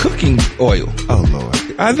oil. Oh, Lord.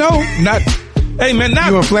 I know. Hey, man,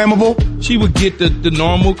 You inflammable? She would get the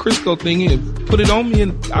normal Crisco thing and put it on me,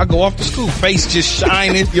 and I go off to school. Face just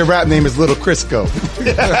shining. Your rap name is Little Crisco.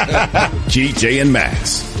 GJ and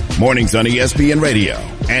Max. Mornings on ESPN Radio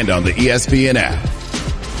and on the ESPN app.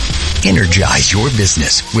 Energize your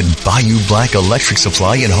business with Bayou Black Electric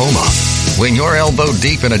Supply in Houma. When you're elbow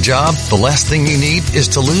deep in a job, the last thing you need is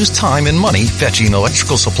to lose time and money fetching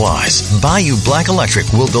electrical supplies. Bayou Black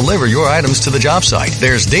Electric will deliver your items to the job site.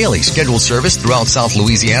 There's daily scheduled service throughout South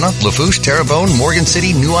Louisiana, Lafourche, Terrebonne, Morgan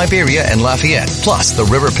City, New Iberia, and Lafayette, plus the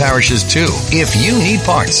river parishes too. If you need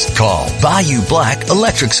parts, call Bayou Black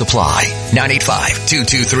Electric Supply.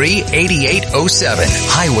 985-223-8807,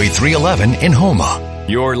 Highway 311 in Houma.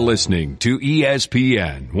 You're listening to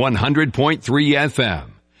ESPN 100.3 FM,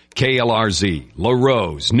 KLRZ,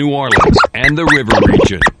 LaRose, New Orleans, and the River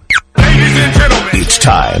Region. Ladies and gentlemen, It's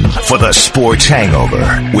time for the Sports Hangover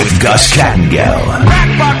with Gus Kattengell.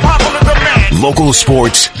 back by popular demand. Local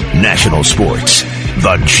sports, national sports.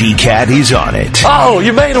 The G-Cat is on it. Oh,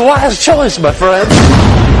 you made a wise choice, my friend.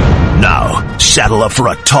 Now, saddle up for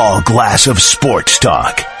a tall glass of sports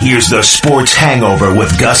talk. Here's the Sports Hangover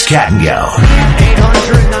with Gus Kattengell.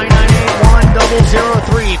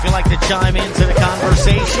 800-998-1003 if you'd like to chime into the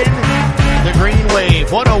conversation. The Green Wave.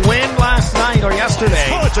 What a win last night or yesterday.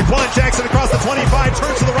 Jaquan Jackson across the 25,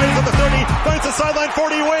 turns to the right to the 30, finds the sideline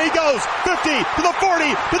 40, away he goes. 50 to the 40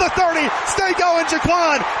 to the 30. Stay going,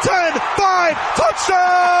 Jaquan. 10, 5,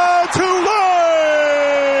 touchdown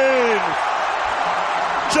Tulane!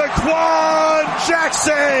 Jaquan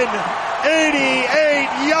Jackson, 88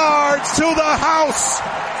 yards to the house.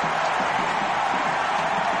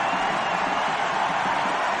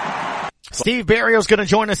 Steve Barrio's going to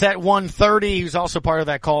join us at 1:30. He's also part of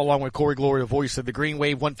that call along with Corey Glory, the voice of the Green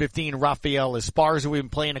Wave. 1:15, Rafael Esparza. We've been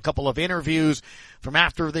playing a couple of interviews from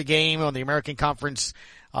after the game on the American Conference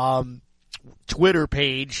Twitter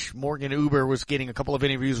page. Morgan Uber was getting a couple of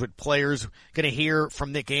interviews with players. Going to hear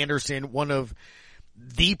from Nick Anderson, one of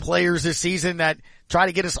the players this season that try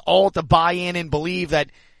to get us all to buy in and believe that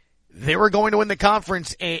they were going to win the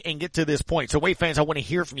conference and get to this point. So, Wave fans, I want to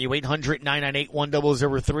hear from you.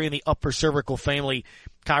 800-998-1003 and the Upper Cervical Family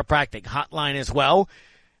Chiropractic Hotline as well.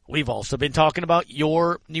 We've also been talking about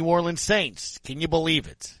your New Orleans Saints. Can you believe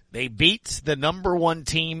it? They beat the number one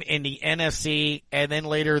team in the NFC, and then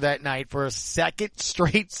later that night, for a second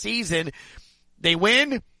straight season, they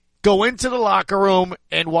win, go into the locker room,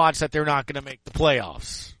 and watch that they're not going to make the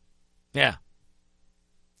playoffs. Yeah.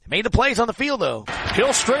 Made the plays on the field, though.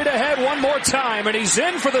 Hill straight ahead one more time, and he's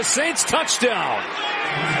in for the Saints touchdown.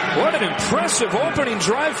 What an impressive opening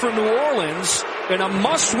drive for New Orleans in a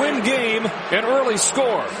must-win game, an early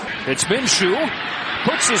score. It's Minshew,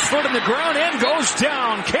 puts his foot in the ground and goes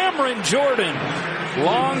down. Cameron Jordan,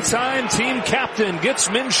 longtime team captain, gets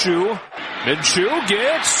Minshew. Minshew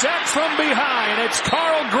gets sacked from behind. It's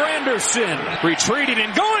Carl Granderson retreating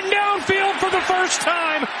and going downfield for the first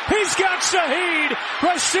time. He's got Shaheed.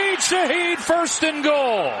 Rashid Shaheed, first and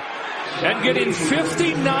goal. And getting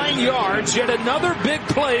 59 yards, yet another big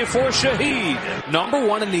play for Shaheed. Number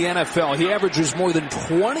one in the NFL. He averages more than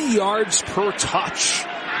 20 yards per touch.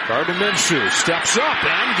 Gardner Minshew steps up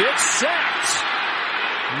and gets sacked.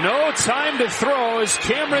 No time to throw as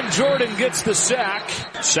Cameron Jordan gets the sack.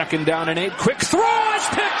 2nd down and 8. Quick throw is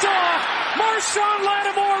picked off. Marshawn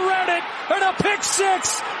Lattimore read it. And a pick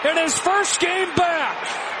six in his first game back.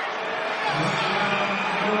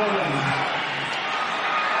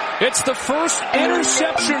 It's the first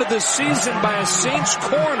interception of the season by a Saints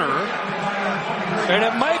corner. And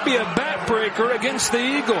it might be a backbreaker against the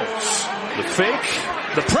Eagles. The fake,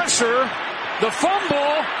 the pressure, the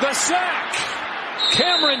fumble, the sack.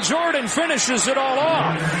 Cameron Jordan finishes it all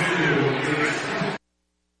off.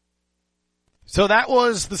 So that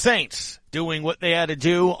was the Saints doing what they had to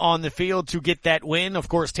do on the field to get that win. Of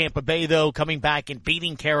course, Tampa Bay, though, coming back and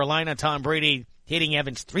beating Carolina. Tom Brady hitting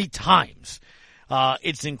Evans 3 times.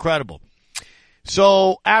 It's incredible.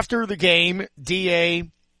 So after the game, DA,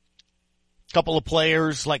 couple of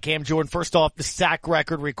players like Cam Jordan. First off, the sack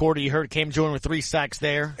record recorded. You heard Cam Jordan with 3 sacks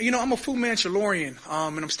there. You know, I'm a Fu Manchurian,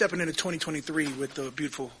 and I'm stepping into 2023 with the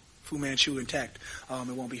beautiful Fu Manchu intact. It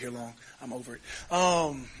won't be here long. I'm over it.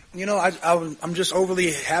 You know, I'm just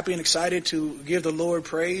overly happy and excited to give the Lord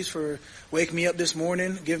praise for waking me up this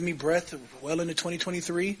morning, giving me breath well into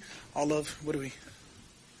 2023. All of,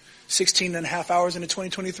 16 and a half hours into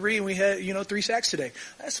 2023, and we had, 3 sacks today.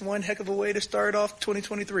 That's one heck of a way to start off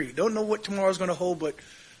 2023. Don't know what tomorrow's going to hold, but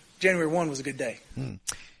January 1 was a good day.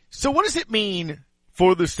 So what does it mean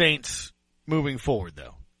for the Saints moving forward,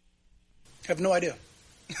 though? Have no idea.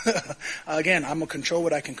 Again, I'm going to control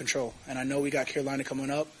what I can control. And I know we got Carolina coming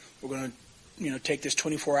up. We're going to, take this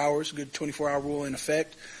 24 hours, good 24-hour rule in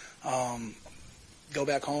effect. Go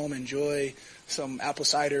back home, enjoy some apple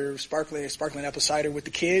cider, sparkling apple cider with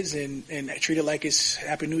the kids and treat it like it's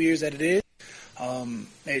Happy New Year's that it is.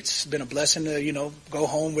 It's been a blessing to, go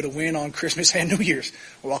home with a win on Christmas and New Year's.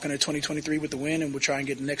 We're walking into 2023 with the win, and we'll try and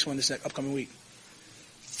get the next one this upcoming week.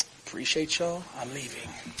 Appreciate y'all. I'm leaving.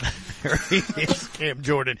 It's Cam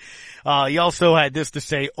Jordan. He also had this to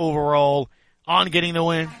say overall on getting the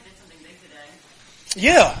win.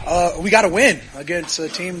 Yeah, we got to win against a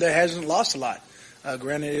team that hasn't lost a lot.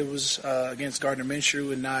 Granted, it was against Gardner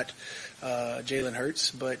Minshew and not Jalen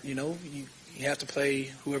Hurts, but, you have to play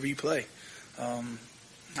whoever you play.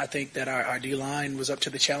 I think that our D-line was up to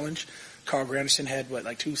the challenge. Carl Granderson had,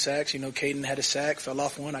 2 sacks. Caden had a sack, fell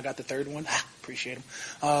off one. I got the third one. Appreciate him.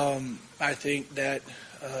 I think that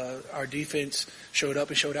our defense showed up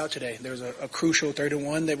and showed out today. There was a crucial 3rd and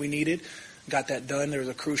 1 that we needed. Got that done. There was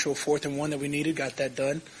a crucial 4th and 1 that we needed. Got that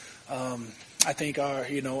done. I think our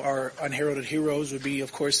unheralded heroes would be,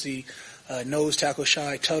 of course, the nose tackle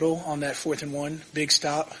Shy Tuttle on that 4th and 1. Big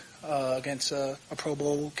stop against a Pro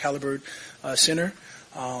Bowl caliber center.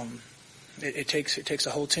 It takes a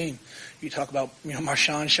whole team. You talk about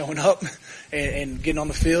Marshawn showing up and getting on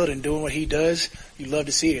the field and doing what he does. You love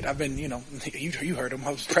to see it. I've been you heard him.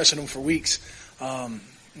 I was pressing him for weeks.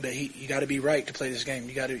 But you got to be right to play this game.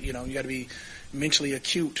 You got to be mentally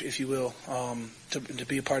acute, if you will, to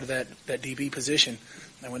be a part of that DB position.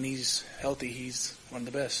 And when he's healthy, he's one of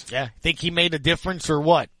the best. Yeah, think he made a difference or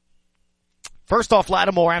what? First off,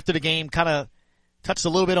 Lattimore after the game kind of touched a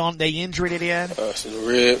little bit on the injury that he had. So the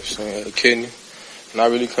ribs and the kidney, and I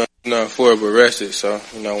really couldn't do nothing for it but rest it. So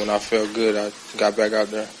when I felt good, I got back out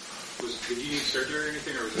there. Did you need surgery or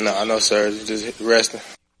anything? Or was no surgery, just resting.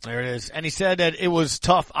 There it is. And he said that it was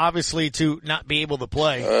tough, obviously, to not be able to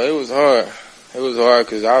play. It was hard. It was hard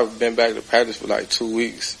because I've been back to practice for 2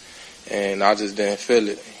 weeks, and I just didn't feel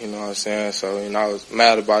it. You know what I'm saying? So, I was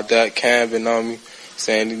mad about that. Cam been on me,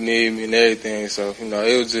 saying he needed me and everything. So,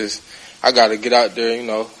 it was just, I got to get out there,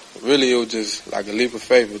 Really, it was just like a leap of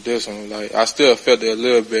faith with this one. I still felt it a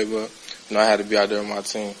little bit, but, I had to be out there with my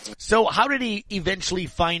team. So how did he eventually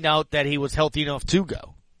find out that he was healthy enough to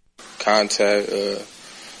go? Contact,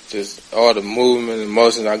 just all the movement and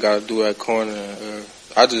motion I got to do at corner.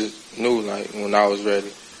 I just knew, when I was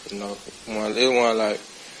ready. It wasn't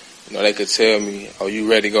they could tell me, oh, you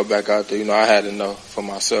ready to go back out there. I had to know for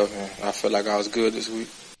myself, and I felt like I was good this week.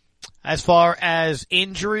 As far as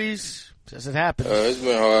injuries, does it happen? It's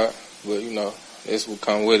been hard, but, this will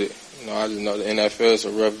come with it. I just know the NFL is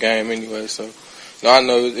a rough game anyway, so, I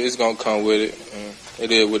know it's going to come with it, and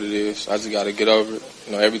it is what it is. I just got to get over it,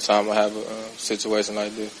 every time I have a situation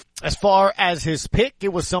like this. As far as his pick,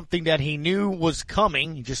 it was something that he knew was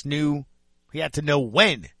coming. He just knew he had to know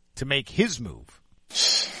when to make his move.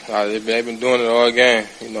 They've been doing it all game.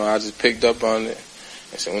 I just picked up on it.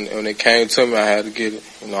 And so when it came to me, I had to get it.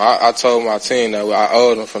 I told my team that I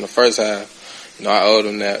owed them from the first half. I owed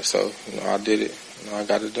them that. So, I did it. I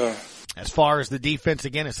got it done. As far as the defense,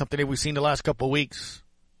 again, it's something that we've seen the last couple of weeks.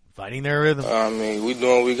 Fighting their rhythm. We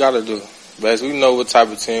doing what we got to do. But we know what type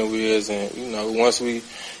of team we is. And, once we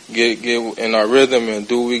get in our rhythm and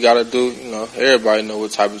do what we got to do, everybody know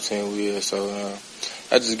what type of team we is. So,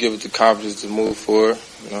 I just give it the confidence to move forward.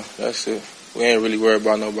 That's it. We ain't really worried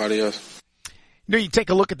about nobody else. You take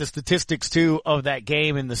a look at the statistics, too, of that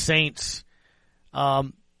game and the Saints.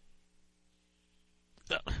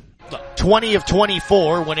 20 of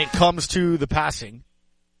 24 when it comes to the passing,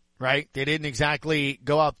 right? They didn't exactly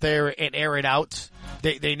go out there and air it out.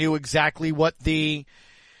 They knew exactly what the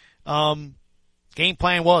game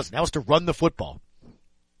plan was. And that was to run the football.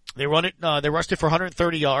 They rushed it for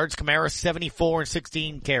 130 yards. Kamara 74 and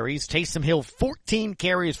 16 carries. Taysom Hill 14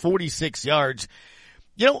 carries, 46 yards.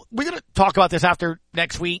 We're going to talk about this after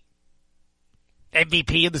next week.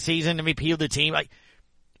 MVP of the season, MVP of the team.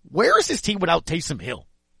 Where is this team without Taysom Hill?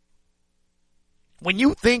 When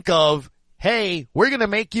you think of, hey, we're going to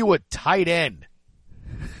make you a tight end.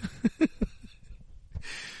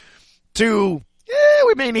 To,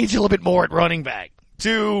 we may need you a little bit more at running back.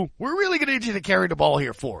 To, we're really going to need you to carry the ball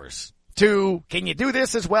here for us. To, can you do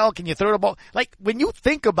this as well? Can you throw the ball? When you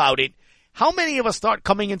think about it, how many of us thought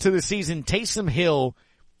coming into the season, Taysom Hill,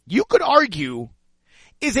 you could argue,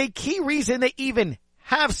 is a key reason they even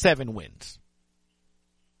have 7 wins?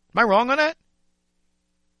 Am I wrong on that?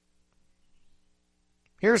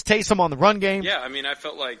 Here's Taysom on the run game. Yeah, I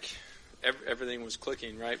felt like everything was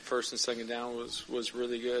clicking, right? First and second down was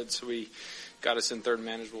really good, so we got us in third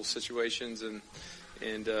manageable situations, and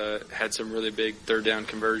and had some really big third down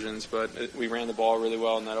conversions. But we ran the ball really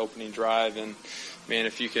well in that opening drive, and man,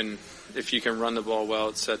 if you can run the ball well,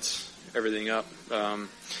 it sets everything up.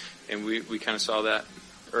 And we kind of saw that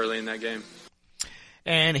early in that game.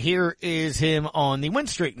 And here is him on the win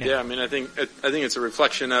streak now. Yeah, I mean, I think it's a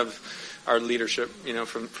reflection of our leadership,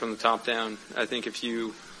 from the top down. I think if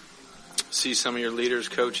you see some of your leaders,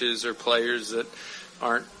 coaches, or players that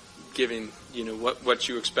aren't giving, what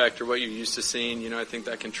you expect or what you're used to seeing, I think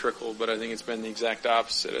that can trickle. But I think it's been the exact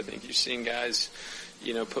opposite. I think you've seen guys,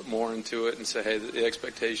 put more into it and say, hey, the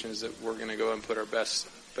expectation is that we're going to go and put our best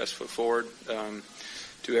foot forward.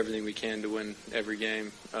 Do everything we can to win every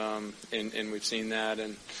game, and we've seen that.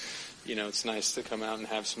 And it's nice to come out and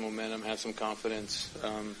have some momentum, have some confidence.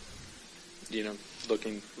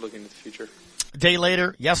 Looking to the future. A day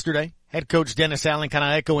later, yesterday, head coach Dennis Allen kind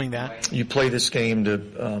of echoing that. You play this game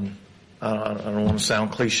to. I don't want to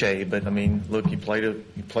sound cliche, but I mean, look, you play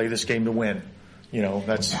this game to win.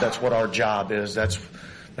 That's what our job is. That's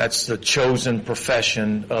the chosen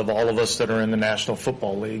profession of all of us that are in the National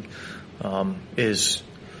Football League.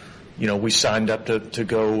 We signed up to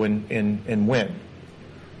go and win.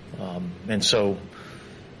 And so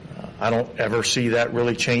I don't ever see that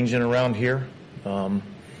really changing around here. We're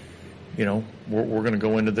going to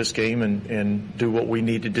go into this game and do what we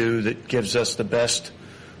need to do that gives us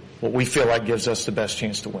what we feel like gives us the best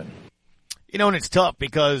chance to win. And it's tough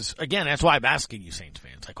because, again, that's why I'm asking you, Saints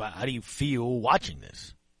fans. Like, how do you feel watching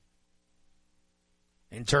this?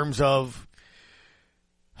 In terms of,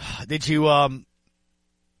 did you, does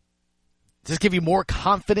this give you more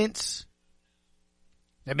confidence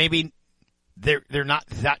that maybe they're not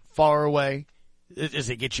that far away?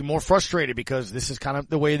 Does it get you more frustrated because this is kind of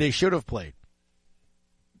the way they should have played?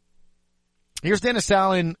 Here's Dennis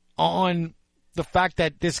Allen on the fact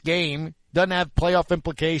that this game doesn't have playoff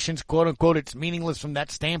implications, quote unquote. It's meaningless from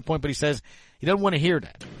that standpoint, but he says he doesn't want to hear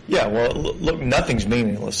that. Yeah, well, look, nothing's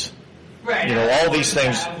meaningless. Right. All these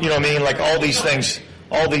things, like all these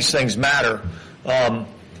things matter.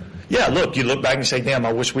 Yeah, look, you look back and say, damn,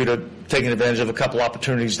 I wish we'd have taken advantage of a couple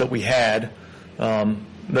opportunities that we had,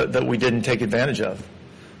 that we didn't take advantage of.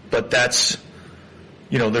 But that's,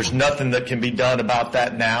 there's nothing that can be done about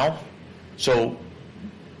that now. So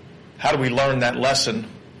how do we learn that lesson,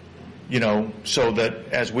 so that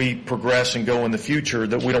as we progress and go in the future,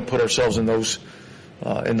 that we don't put ourselves in those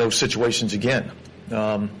situations again.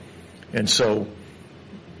 And so,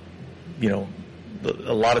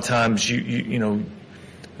 a lot of times you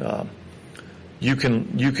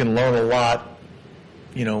can learn a lot,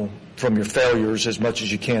 from your failures as much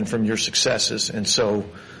as you can from your successes. And so,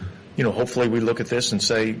 hopefully we look at this and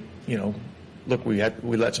say, look, we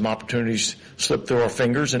let some opportunities slip through our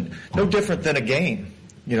fingers, and no different than a game.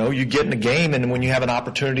 You get in a game, and when you have an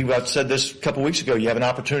opportunity, I said this a couple weeks ago, you have an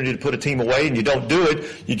opportunity to put a team away and you don't do it,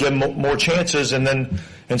 you give them more chances, and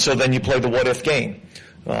so then you play the what if game.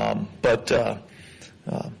 But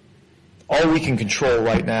all we can control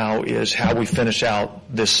right now is how we finish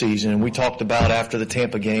out this season. And we talked about after the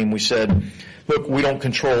Tampa game, we said, look, we don't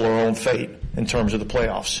control our own fate in terms of the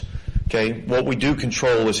playoffs. Okay, what we do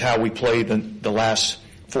control is how we play the last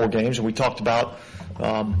 4 games, and we talked about,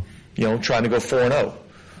 trying to go 4-0.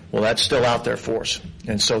 Well, that's still out there for us,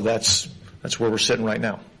 and so that's where we're sitting right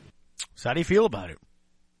now. So how do you feel about it?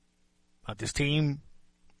 About this team?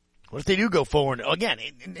 What if they do go forward again?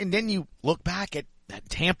 And then you look back at that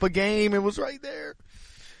Tampa game; it was right there.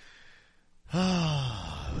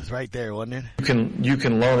 Oh, it was right there, wasn't it? You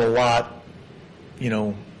can learn a lot,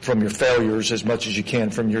 from your failures as much as you can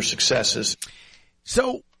from your successes.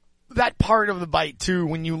 So that part of the bite too,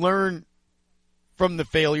 when you learn from the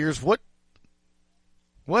failures, what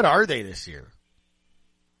are they this year?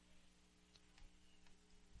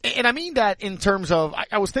 And I mean that in terms of,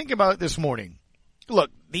 I was thinking about it this morning. Look,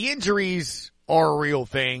 the injuries are a real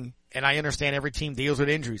thing, and I understand every team deals with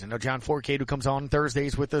injuries. I know John Forcade, who comes on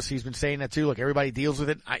Thursdays with us, he's been saying that too. Look, everybody deals with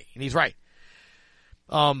it, and he's right.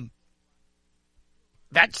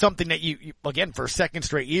 That's something that you again, for a second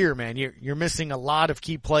straight year, man, you're missing a lot of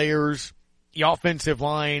key players, the offensive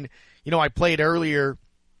line. I played earlier,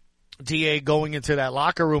 DA, going into that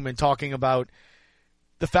locker room and talking about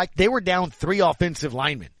the fact they were down 3 offensive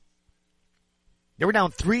linemen. They were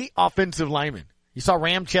down 3 offensive linemen. You saw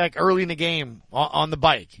Ramczyk early in the game on the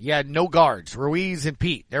bike. You had no guards. Ruiz and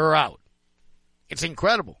Pete, they were out. It's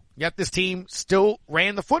incredible. Yet this team still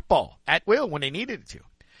ran the football at will when they needed it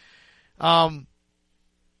to.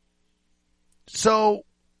 So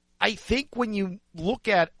I think when you look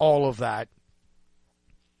at all of that,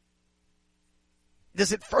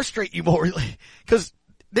 does it frustrate you more? Because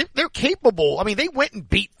they're capable. I mean, they went and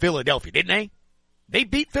beat Philadelphia, didn't they? They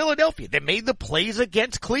beat Philadelphia. They made the plays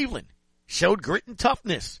against Cleveland. Showed grit and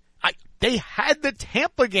toughness. They had the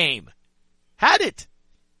Tampa game. Had it.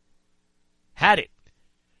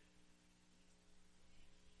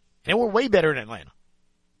 And we're way better than Atlanta.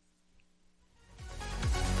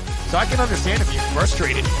 So I can understand if you're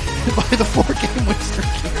frustrated by the 4-game win streak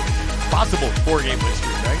here. Possible 4-game win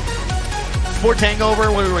streak, right? Sports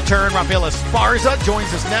Hangover when we return. Rafael Esparza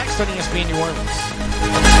joins us next on ESPN New Orleans.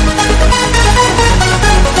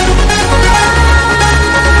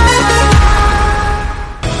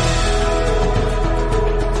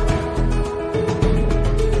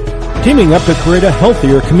 Teaming up to create a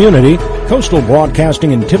healthier community, Coastal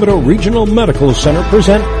Broadcasting and Thibodaux Regional Medical Center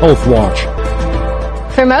present Health Watch.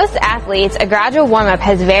 For most athletes, a gradual warm-up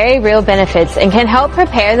has very real benefits and can help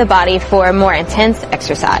prepare the body for a more intense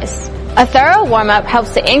exercise. A thorough warm-up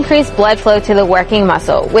helps to increase blood flow to the working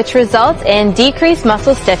muscle, which results in decreased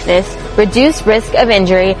muscle stiffness, reduced risk of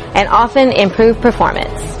injury, and often improved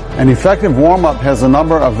performance. An effective warm-up has a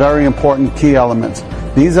number of very important key elements.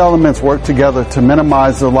 These elements work together to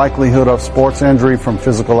minimize the likelihood of sports injury from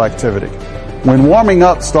physical activity. When warming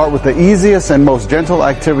up, start with the easiest and most gentle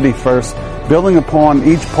activity first, building upon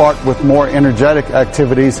each part with more energetic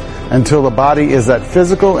activities until the body is at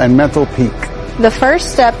physical and mental peak. The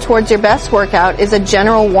first step towards your best workout is a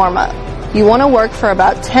general warm-up. You want to work for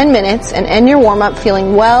about 10 minutes and end your warm-up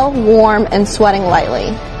feeling well, warm, and sweating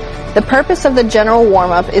lightly. The purpose of the general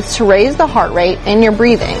warm-up is to raise the heart rate and your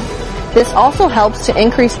breathing. This also helps to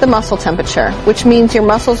increase the muscle temperature, which means your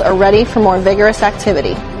muscles are ready for more vigorous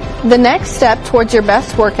activity. The next step towards your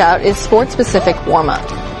best workout is sport-specific warm-up.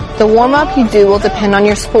 The warm-up you do will depend on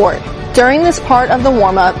your sport. During this part of the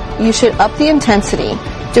warm-up, you should up the intensity,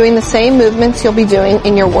 doing the same movements you'll be doing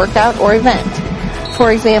in your workout or event.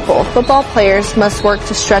 For example, football players must work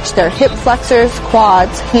to stretch their hip flexors,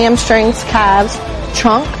 quads, hamstrings, calves,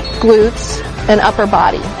 trunk, glutes, and upper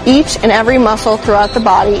body. Each and every muscle throughout the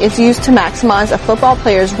body is used to maximize a football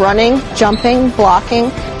player's running, jumping,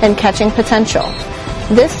 blocking, and catching potential.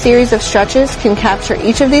 This series of stretches can capture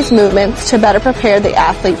each of these movements to better prepare the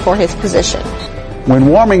athlete for his position. When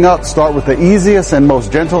warming up, start with the easiest and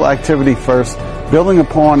most gentle activity first, building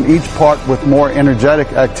upon each part with more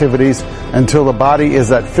energetic activities until the body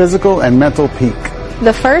is at physical and mental peak.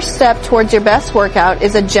 The first step towards your best workout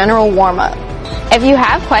is a general warm-up. If you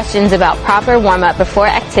have questions about proper warm-up before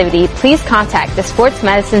activity, please contact the Sports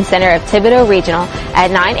Medicine Center of Thibodaux Regional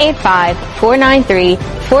at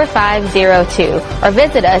 985-493-4502 or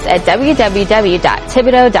visit us at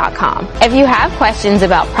www.thibodaux.com. If you have questions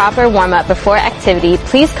about proper warm-up before activity,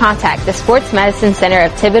 please contact the Sports Medicine Center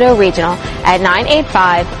of Thibodaux Regional at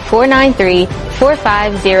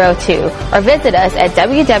 985-493-4502 or visit us at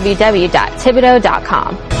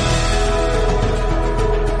www.thibodaux.com.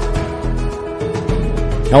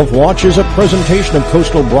 Health Watch is a presentation of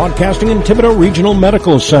Coastal Broadcasting and Thibodaux Regional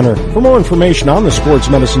Medical Center. For more information on the Sports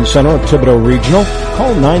Medicine Center of Thibodaux Regional,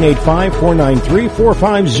 call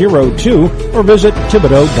 985-493-4502 or visit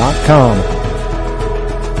Thibodaux.com.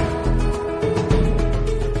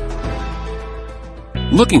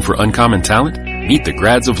 Looking for uncommon talent? Meet the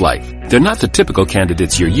Grads of Life. They're not the typical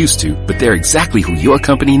candidates you're used to, but they're exactly who your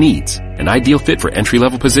company needs. An ideal fit for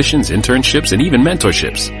entry-level positions, internships, and even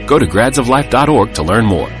mentorships. Go to gradsoflife.org to learn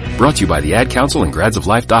more. Brought to you by the Ad Council and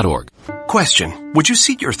gradsoflife.org. Question. Would you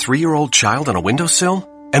seat your 3-year-old child on a windowsill?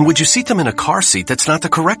 And would you seat them in a car seat that's not the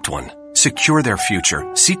correct one? Secure their future.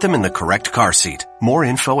 Seat them in the correct car seat. More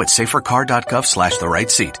info at safercar.gov/the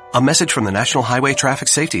right seat. A message from the National Highway Traffic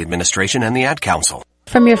Safety Administration and the Ad Council.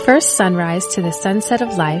 From your first sunrise to the sunset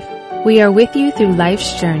of life, we are with you through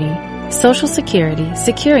life's journey. Social Security,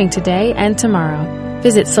 securing today and tomorrow.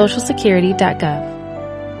 Visit socialsecurity.gov.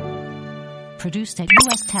 Produced at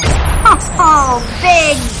U.S. Tech. Oh,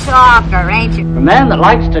 big talker, ain't you? A man that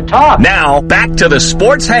likes to talk. Now, back to the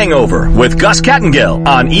Sports Hangover with Gus Kattengill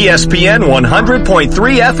on ESPN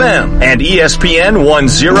 100.3 FM and ESPN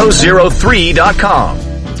 1003.com.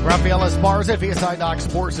 Rafael Esparza, VSI Doc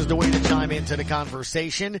Sports, is the way to chime into the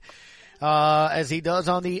conversation, as he does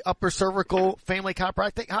on the Upper Cervical Family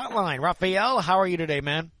Chiropractic Hotline. Rafael, how are you today,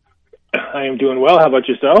 man? I am doing well. How about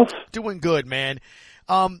yourself? Doing good, man.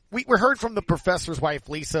 We heard from the professor's wife,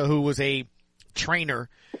 Lisa, who was a trainer,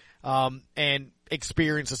 and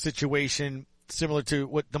experienced a situation similar to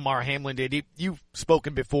what Damar Hamlin did. You've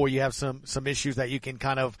spoken before. You have some issues that you can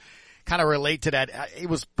kind of relate to that. It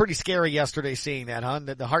was pretty scary yesterday seeing that, huh?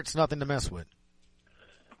 The heart's nothing to mess with.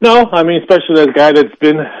 No, I mean, especially as a guy that's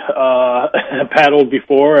been paddled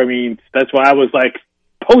before. I mean, that's why I was like,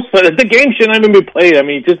 the game shouldn't even be played. I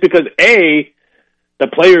mean, just because, A, the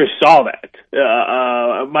players saw that.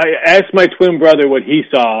 Ask my twin brother what he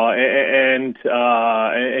saw, and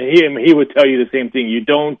he would tell you the same thing. You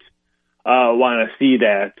don't want to see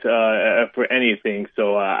that for anything.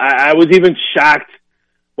 So I was even shocked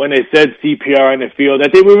when they said CPR on the field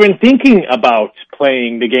that they were even thinking about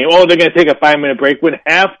playing the game. Oh, they're going to take a 5-minute break when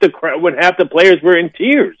half the players were in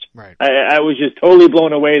tears. Right. I was just totally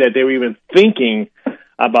blown away that they were even thinking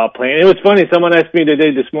about playing. It was funny. Someone asked me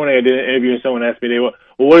this morning. I did an interview, and someone asked me, "Well,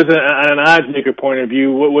 what is it on an odds maker point of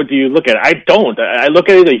view? What do you look at?" I don't. I look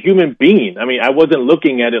at it as a human being. I mean, I wasn't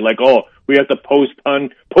looking at it like, oh, we have to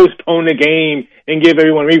postpone the game and give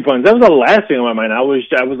everyone refunds. That was the last thing on my mind. I was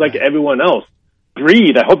like everyone else.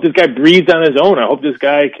 Breathe. I hope this guy breathes on his own. I hope this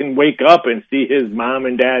guy can wake up and see his mom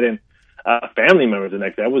and dad and family members the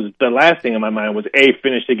next day. That was the last thing on my mind was A,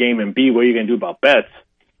 finish the game, and B, what are you going to do about bets?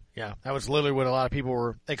 Yeah, that was literally what a lot of people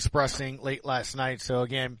were expressing late last night. So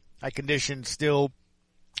again, I conditioned still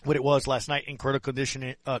what it was last night in critical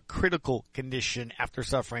condition after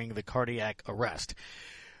suffering the cardiac arrest.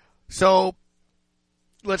 So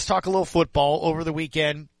let's talk a little football. Over the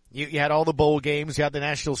weekend, you had all the bowl games. You had the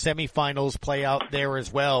national semifinals play out there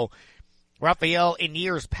as well. Raphael, in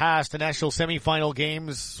years past, the national semifinal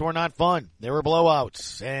games were not fun. They were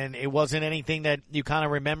blowouts, and it wasn't anything that you kind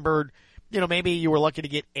of remembered. You know, maybe you were lucky to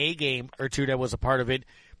get a game or two that was a part of it.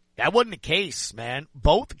 That wasn't the case, man.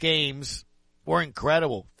 Both games were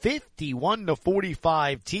incredible.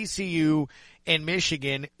 51-45, TCU and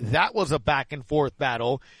Michigan. That was a back and forth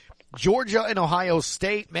battle. Georgia and Ohio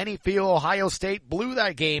State. Many feel Ohio State blew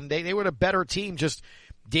that game. They were the better team, just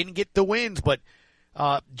didn't get the wins, but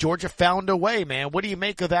Georgia found a way, man. What do you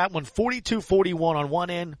make of that one? 42-41 on one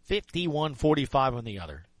end, 51-45 on the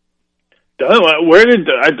other.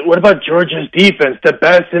 What about Georgia's defense? The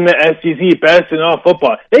best in the SEC, best in all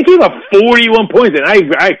football. They gave up 41 points, and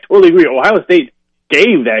I totally agree. Ohio State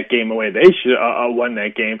gave that game away. They should won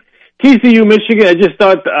that game. TCU, Michigan, I just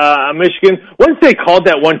thought Michigan, once they called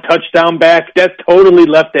that one touchdown back, that totally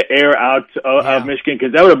left the air out of Michigan,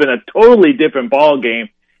 because that would have been a totally different ball game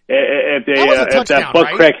if that butt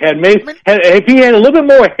crack if he had a little bit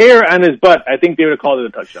more hair on his butt. I think they would have called it a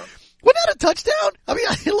touchdown. Was that a touchdown? I mean,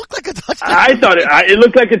 it looked like a touchdown. I thought it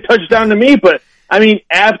looked like a touchdown to me, but I mean,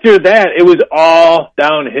 after that, it was all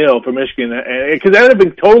downhill for Michigan, because that would have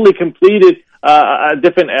been totally completed a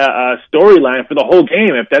different storyline for the whole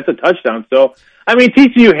game if that's a touchdown. So, I mean,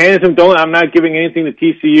 TCU hands them. I'm not giving anything to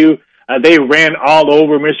TCU. They ran all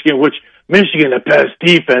over Michigan, which Michigan, the best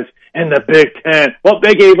defense in the Big Ten. Well,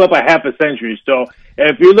 they gave up a half a century. So,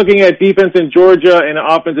 if you're looking at defense in Georgia and the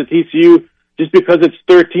offense at TCU, just because it's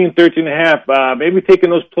 13.5, maybe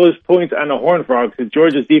taking those points on the Horned Frogs, because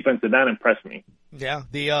Georgia's defense did not impress me. Yeah,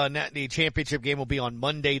 the championship game will be on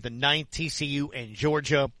Monday the 9th, TCU and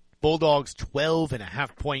Georgia. Bulldogs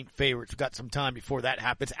 12.5-point favorites. We've got some time before that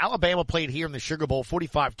happens. Alabama played here in the Sugar Bowl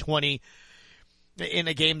 45-20 in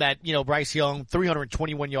a game that, Bryce Young,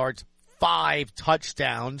 321 yards, 5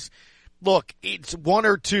 touchdowns. Look, it's one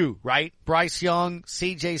or two, right? Bryce Young,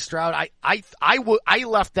 C.J. Stroud. I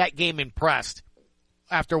left that game impressed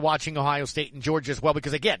after watching Ohio State and Georgia as well,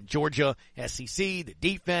 because again, Georgia, SEC, the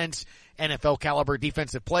defense, NFL caliber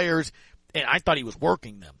defensive players, and I thought he was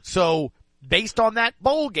working them. So, based on that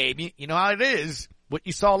bowl game, you know how it is, what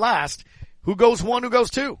you saw last, who goes one, who goes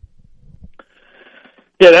two?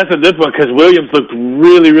 Yeah, that's a good one, because Williams looked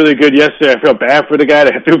really, really good yesterday. I feel bad for the guy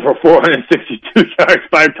that threw for 462 yards,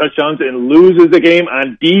 5 touchdowns, and loses the game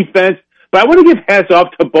on defense. But I want to give hats off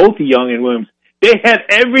to both Young and Williams. They had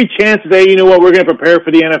every chance to say, you know what, we're going to prepare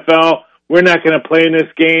for the NFL. We're not going to play in this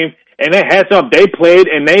game. And they hats off. They played,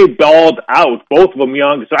 and they balled out, both of them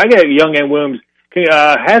Young. So I got Young and Williams.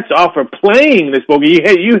 Hats off for playing this bogey.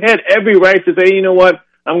 You had every right to say, you know what,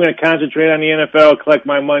 I'm going to concentrate on the NFL, collect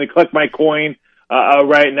my money, collect my coin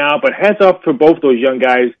right now. But hats off for both those young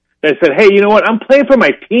guys that said, hey, you know what, I'm playing for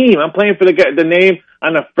my team. I'm playing for the name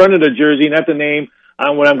on the front of the jersey, not the name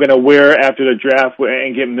on what I'm going to wear after the draft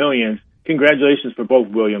and get millions. Congratulations for both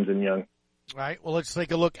Williams and Young. All right, well, let's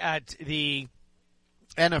take a look at the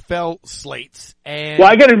NFL slates. And well,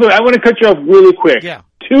 I want to cut you off really quick. Yeah.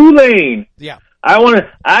 Tulane. Yeah. I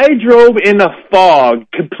drove in the fog,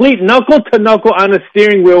 complete knuckle to knuckle on the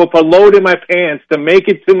steering wheel with a load in my pants to make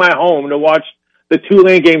it to my home to watch the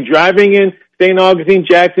Tulane game, driving in St. Augustine,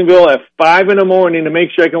 Jacksonville at 5 a.m. to make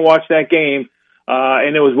sure I can watch that game.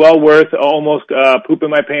 And it was well worth almost pooping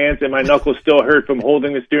my pants, and my knuckles still hurt from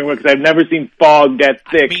holding the steering wheel, because I've never seen fog that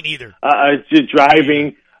thick. Me neither. Just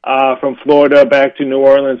driving from Florida back to New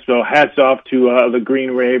Orleans. So hats off to the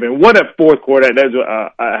Green Wave. And what a fourth quarter. That's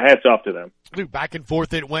hats off to them. Back and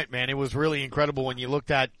forth it went, man. It was really incredible when you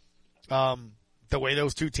looked at the way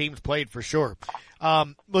those two teams played for sure.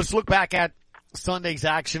 Let's look back at Sunday's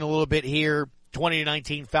action a little bit here.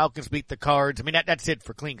 20-19 Falcons beat the Cards. I mean, that's it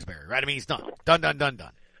for Kingsbury, right? I mean, he's done. Done.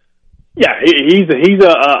 Yeah, he's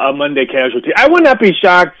a Monday casualty. I would not be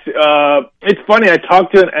shocked. It's funny, I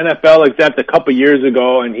talked to an NFL exec a couple years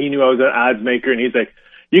ago, and he knew I was an odds maker, and he's like,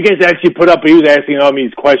 you guys actually put up, he was asking all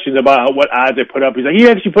these questions about what odds I put up. He's like, you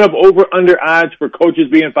actually put up over-under odds for coaches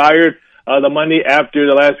being fired the Monday after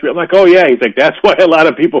the last week. I'm like, oh yeah. He's like, that's why a lot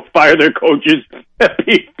of people fire their coaches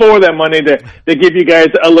before that Monday to give you guys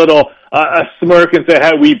a little a smirk and say,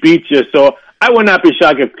 hey, we beat you. So I would not be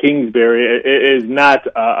shocked if Kingsbury is not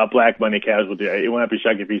a Black Monday casualty. I would not be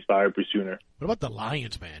shocked if he's fired pretty sooner. What about the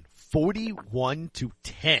Lions, man?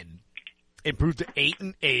 41-10. Improved to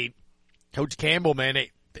 8-8. Coach Campbell, man,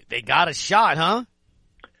 they got a shot, huh?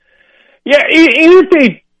 Yeah, even if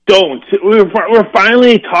they don't, we're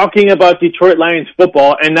finally talking about Detroit Lions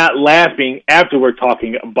football and not laughing after we're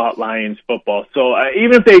talking about Lions football. So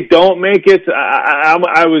even if they don't make it, I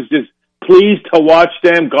was just pleased to watch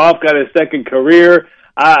them. Goff got a second career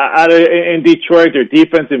in Detroit. Their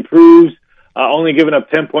defense improves, only giving up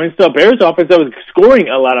 10 points. So Bears offense that was scoring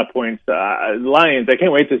a lot of points. Lions, I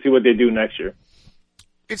can't wait to see what they do next year.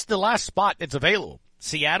 It's the last spot that's available.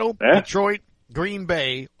 Seattle, Detroit, Green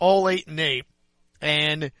Bay, all 8-8.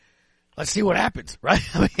 And let's see what happens, right?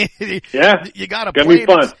 I mean, you got to play. Be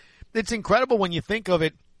fun. It's incredible when you think of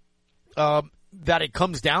it, that it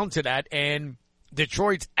comes down to that. And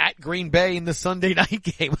Detroit's at Green Bay in the Sunday night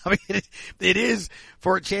game. I mean, it is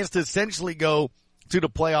for a chance to essentially go to the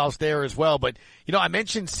playoffs there as well. But, I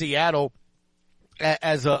mentioned Seattle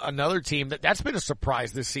as another team that's been a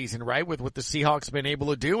surprise this season, right? With what the Seahawks been able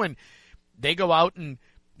to do. And they go out and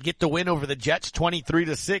get the win over the Jets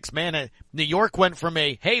 23-6. Man, New York went from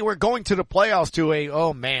hey, we're going to the playoffs to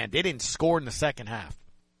oh man, they didn't score in the second half.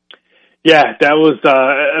 Yeah, that was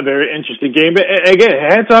a very interesting game. But again,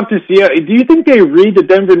 hats off to Seattle. Do you think they read the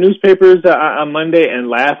Denver newspapers on Monday and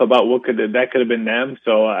laugh about what could have been them?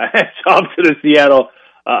 So hats off to the Seattle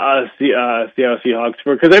Seahawks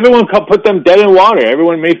because everyone put them dead in water.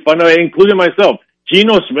 Everyone made fun of it, including myself.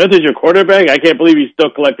 Geno Smith is your quarterback? I can't believe he's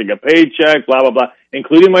still collecting a paycheck, blah, blah, blah,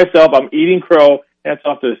 including myself. I'm eating crow. Hats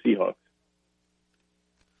off to the Seahawks.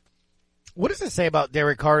 What does it say about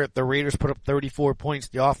Derek Carr if the Raiders put up 34 points?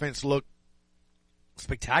 The offense looked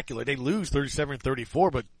spectacular. They lose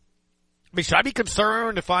 37-34, but I mean, should I be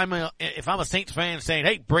concerned if I'm a Saints fan saying,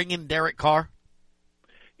 hey, bring in Derek Carr?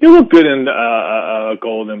 He looked good in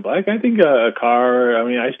gold and black. I think Carr. I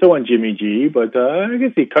mean, I still want Jimmy G, but I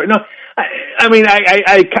can see Carr. No,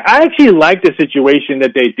 I actually like the situation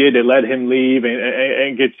that they did. They let him leave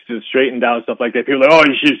and get straightened out, stuff like that. People are like, oh,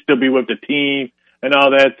 you should still be with the team and all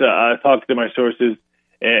that. I talked to my sources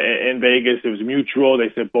in Vegas. It was mutual. They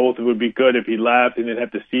said both would be good if he left and didn't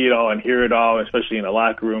have to see it all and hear it all, especially in the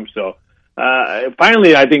locker room. So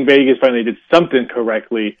finally, I think Vegas finally did something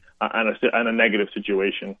correctly on a negative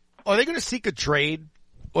situation. Are they going to seek a trade,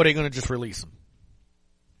 or are they going to just release him?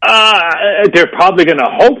 They're probably going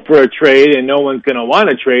to hope for a trade, and no one's going to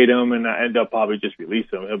want to trade him, and they'll probably just release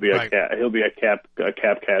him. He'll be a cap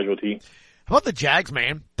casualty. How about the Jags,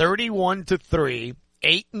 man? 31-3,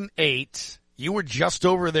 8-8. You were just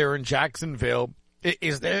over there in Jacksonville.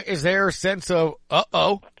 Is there a sense of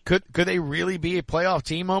could they really be a playoff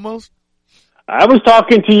team almost? I was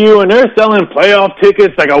talking to you, and they're selling playoff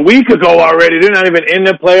tickets like a week ago already. They're not even in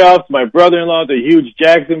the playoffs. My brother-in-law is a huge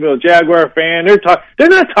Jacksonville Jaguar fan. They're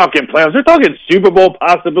not talking playoffs. They're talking Super Bowl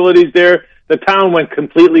possibilities there. The town went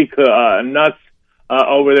completely nuts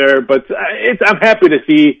over there. But I'm happy to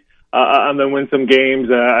see them win some games.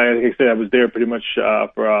 Like I said, I was there pretty much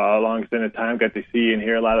for a long extended time. Got to see and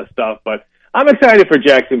hear a lot of stuff. But I'm excited for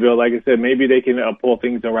Jacksonville. Like I said, maybe they can pull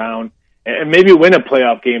things around and maybe win a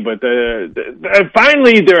playoff game. But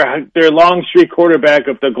finally, their long streak quarterback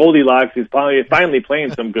of the Goldilocks is finally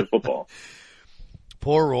playing some good football.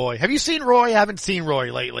 Poor Roy. Have you seen Roy? I haven't seen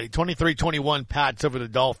Roy lately. 23-21 Pats over the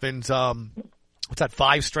Dolphins. What's that,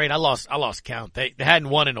 5 straight? I lost count. They hadn't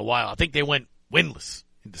won in a while. I think they went winless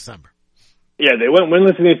in December. Yeah, they went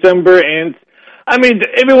winless in December, and I mean,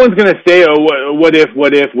 everyone's going to say, "Oh, what if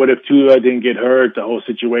Tua didn't get hurt?" The whole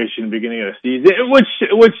situation at the beginning of the season, which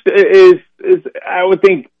is I would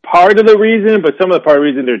think part of the reason, but some of the part of the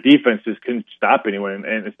reason their defenses couldn't stop anyone,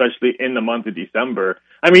 and especially in the month of December.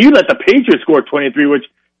 I mean, you let the Patriots score 23, which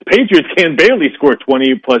the Patriots can barely score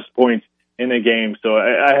 20 plus points in a game. So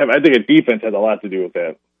I think a defense has a lot to do with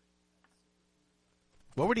that.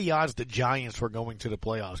 What were the odds the Giants were going to the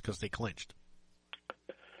playoffs because they clinched?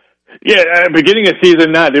 Yeah, beginning of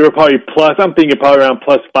season, they were probably plus. I'm thinking probably around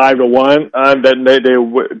plus 5 to 1.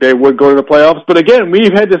 That they would go to the playoffs. But again,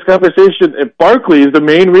 we've had this conversation. Barkley is the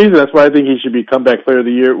main reason. That's why I think he should be comeback player of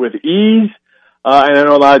the year with ease. And I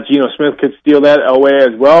know a lot of Geno Smith could steal that away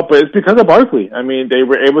as well. But it's because of Barkley. I mean, they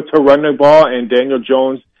were able to run the ball, and Daniel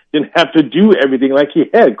Jones didn't have to do everything like he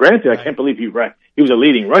had. Granted, I can't believe he was a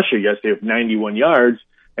leading rusher yesterday with 91 yards.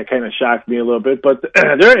 That kind of shocked me a little bit. But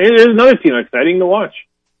there is another team exciting to watch.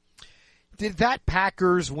 Did that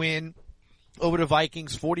Packers win over the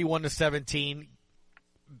Vikings 41-17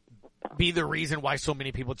 be the reason why so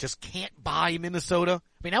many people just can't buy Minnesota?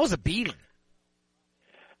 I mean, that was a beating.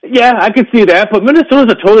 Yeah, I could see that, but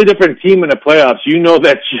Minnesota's a totally different team in the playoffs. You know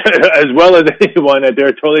that as well as anyone that they're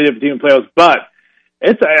a totally different team in the playoffs. But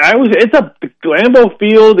it's a Lambeau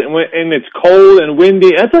Field, and it's cold and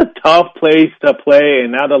windy. That's a tough place to play,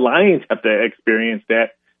 and now the Lions have to experience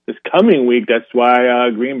that this coming week. That's why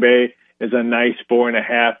Green Bay is a nice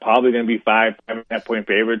 4.5, probably going to be 5.5 point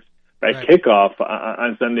favorites by kickoff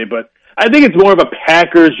on Sunday. But I think it's more of a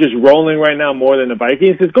Packers just rolling right now more than the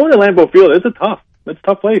Vikings. Because going to Lambeau Field, it's a tough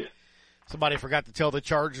place. Somebody forgot to tell the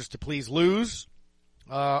Chargers to please lose.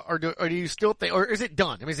 Or do you still think, or is it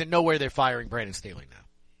done? I mean, is it nowhere they're firing Brandon Staley now?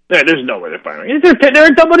 Yeah, there's nowhere they're firing.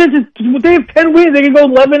 They're double digits. They have 10 wins. They can go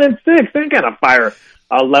 11-6. They're going to fire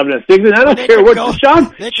 11-6. And I don't care what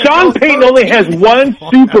Sean Payton only has one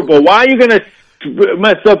Super Bowl. Why are you going to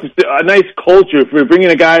mess up a nice culture for bringing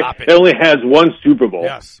a guy that only has one Super Bowl?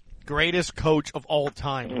 Yes. Greatest coach of all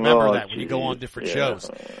time. Remember that when you go on different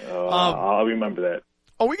shows. I'll remember that.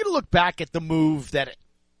 Are we going to look back at the move that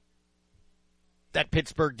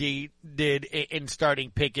Pittsburgh did in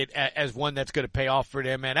starting Pickett as one that's going to pay off for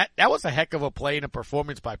them? Man, that was a heck of a play and a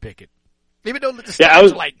performance by Pickett. Even though the stats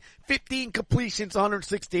was like 15 completions,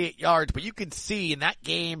 168 yards, but you can see in that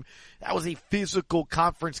game, that was a physical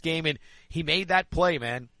conference game, and he made that play,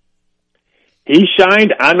 man. He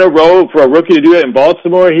shined on the road for a rookie to do it in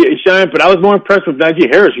Baltimore. He shined, but I was more impressed with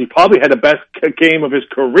Najee Harris. He probably had the best game of his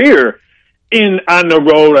career on the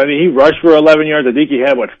road. I mean, he rushed for 11 yards. I think he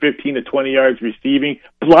had, 15 to 20 yards receiving.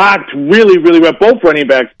 Blocked really, really well. Both running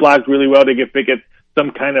backs blocked really well to give Pickett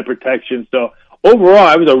some kind of protection. So,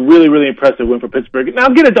 overall, it was a really, really impressive win for Pittsburgh. Now,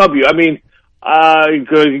 get a W. I mean,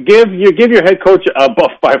 give your head coach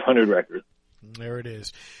above 500 record. There it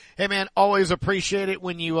is. Hey, man, always appreciate it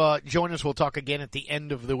when you join us. We'll talk again at the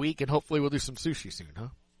end of the week, and hopefully we'll do some sushi soon, huh?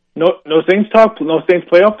 No Saints talk? No Saints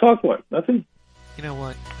playoff talk? What? Nothing? You know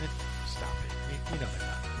what? Stop it. You know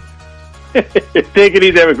that. Take it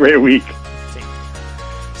easy. Have a great week.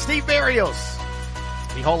 Steve Berrios,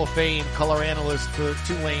 the Hall of Fame color analyst for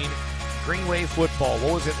Tulane Green Wave football.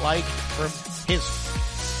 What was it like from his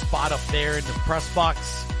spot up there in the press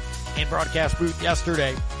box and broadcast booth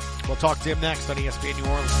yesterday? We'll talk to him next on ESPN New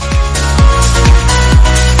Orleans.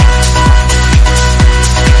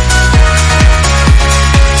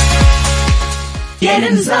 Get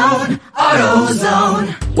in zone,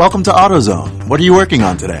 AutoZone. Welcome to AutoZone. What are you working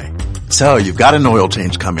on today? So, you've got an oil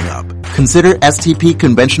change coming up. Consider STP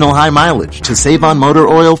Conventional High Mileage to save on motor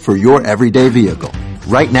oil for your everyday vehicle.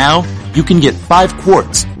 Right now, you can get 5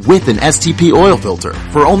 quarts with an STP oil filter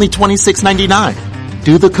for only $26.99.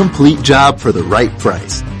 Do the complete job for the right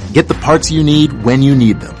price. Get the parts you need when you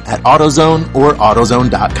need them at AutoZone or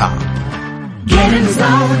AutoZone.com. Get in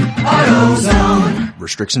zone, AutoZone.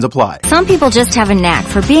 Restrictions apply. Some people just have a knack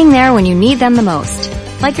for being there when you need them the most.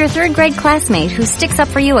 Like your 3rd grade classmate who sticks up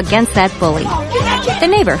for you against that bully. The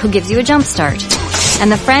neighbor who gives you a jump start.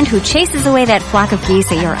 And the friend who chases away that flock of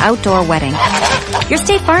geese at your outdoor wedding. Your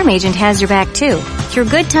State Farm agent has your back too, through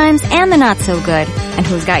good times and the not so good. And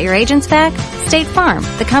who's got your agent's back? State Farm,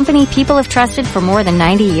 the company people have trusted for more than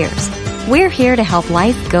 90 years. We're here to help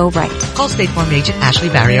life go right. Call State Farm agent Ashley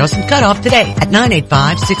Barrios and cut off today at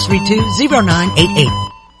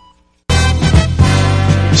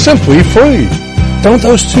 985-632-0988. Simply free. Don't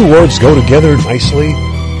those two words go together nicely?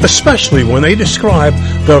 Especially when they describe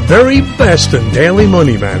the very best in daily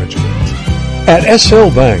money management. At SL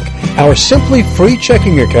Bank, our Simply Free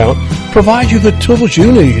checking account provides you the tools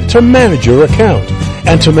you need to manage your account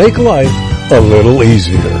and to make life a little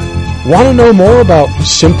easier. Want to know more about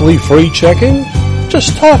Simply Free checking?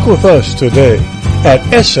 Just talk with us today at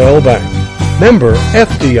SL Bank. Member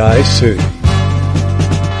FDIC.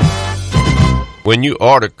 When you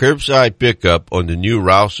order curbside pickup on the new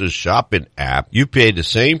Rouse's shopping app, you pay the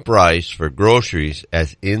same price for groceries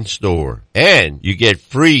as in-store. And you get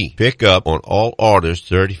free pickup on all orders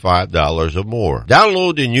 $35 or more.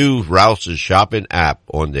 Download the new Rouse's shopping app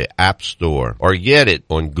on the App Store or get it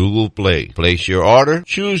on Google Play. Place your order,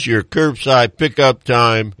 choose your curbside pickup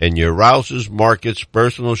time, and your Rouse's Markets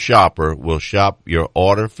personal shopper will shop your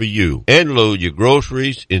order for you and load your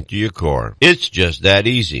groceries into your car. It's just that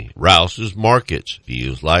easy. Rouse's Markets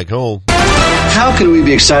feels like home. How can we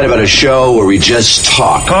be excited about a show where we just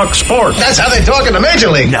talk? Talk sports. That's how they talk in the Major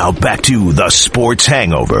League. Now back to the Sports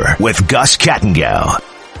Hangover with Gus Kattengell.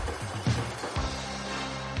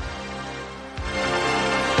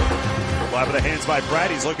 Out of the hands by Brad.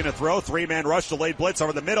 He's looking to throw. Three-man rush, delayed blitz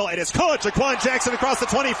over the middle, and it's caught. Jaquan Jackson across the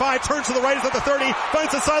 25, turns to the right, is at the 30,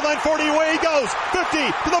 finds the sideline 40, away he goes. 50,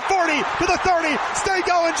 to the 40, to the 30. Stay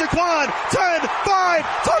going, Jaquan. 10, 5,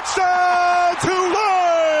 touchdown, Tulane!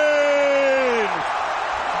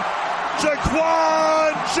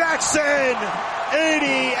 Jaquan Jackson,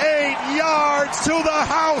 88 yards to the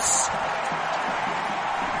house.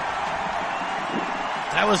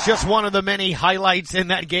 That was just one of the many highlights in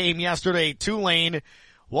that game yesterday. Tulane,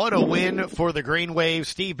 what a win for the Green Wave.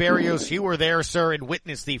 Steve Berrios, you were there, sir, and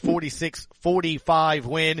witnessed the 46-45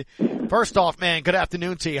 win. First off, man, good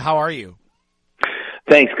afternoon to you. How are you?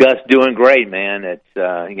 Thanks, Gus. Doing great, man. It's,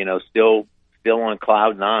 still on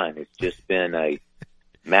cloud nine. It's just been a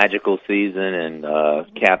magical season and,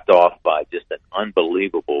 capped off by just an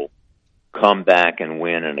unbelievable comeback and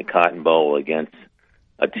win in the Cotton Bowl against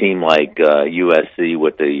a team like USC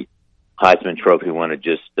with the Heisman Trophy winner.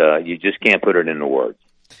 Just you just can't put it into words.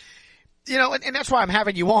 You know, and that's why I'm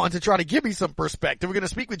having you on, to try to give me some perspective. We're going to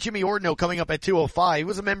speak with Jimmy Ordino coming up at 2:05. He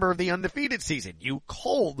was a member of the undefeated season. You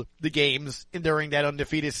called the games during that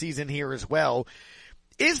undefeated season here as well.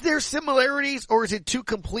 Is there similarities, or is it two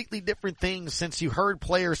completely different things, since you heard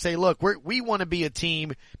players say, look, we want to be a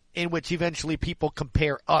team in which eventually people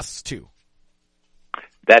compare us to?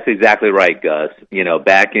 That's exactly right, Gus.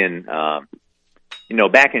 Back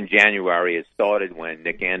in January, it started when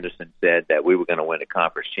Nick Anderson said that we were going to win a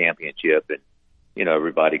conference championship, and,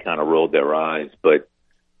 everybody kind of rolled their eyes. But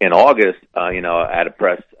in August, at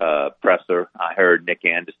a presser, I heard Nick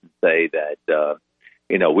Anderson say that,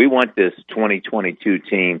 we want this 2022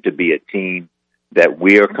 team to be a team that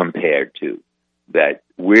we're compared to, that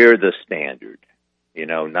we're the standard,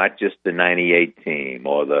 not just the 98 team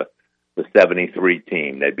or the 73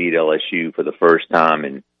 team that beat LSU for the first time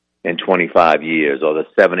in 25 years, or the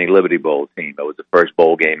 70 Liberty Bowl team that was the first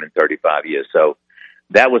bowl game in 35 years. So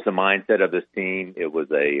that was the mindset of this team. It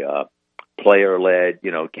was a player-led,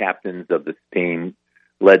 captains of this team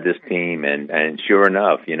led this team, and sure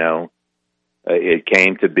enough, it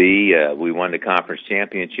came to be. We won the conference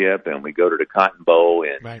championship, and we go to the Cotton Bowl,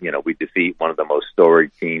 and right. We defeat one of the most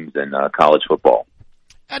storied teams in college football.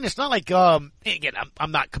 And it's not like, again,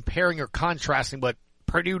 I'm not comparing or contrasting, but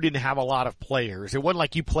Purdue didn't have a lot of players. It wasn't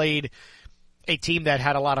like you played a team that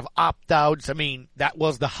had a lot of opt-outs. I mean, that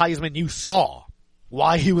was the Heisman you saw.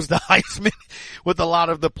 Why he was the Heisman with a lot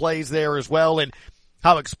of the plays there as well, and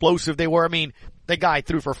how explosive they were. I mean, the guy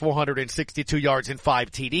threw for 462 yards and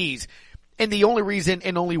 5 TDs. And the only reason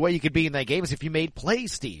and only way you could be in that game is if you made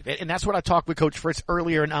plays, Steve. And that's what I talked with Coach Fritz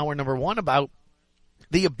earlier in hour number 1 about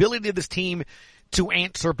the ability of this team to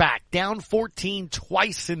answer back. Down 14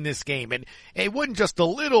 twice in this game. And it wasn't just a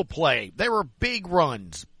little play. There were big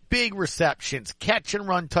runs, big receptions, catch and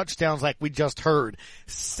run touchdowns like we just heard,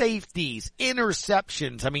 safeties,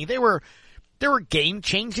 interceptions. I mean, they were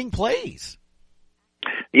game-changing plays.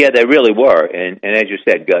 Yeah, they really were. And as you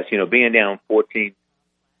said, Gus, being down 14-0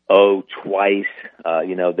 twice,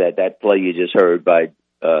 that play you just heard by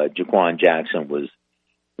Jaquan Jackson was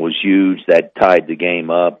huge. That tied the game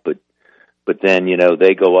up, but then,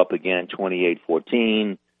 they go up again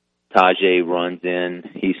 28-14. Tajay runs in.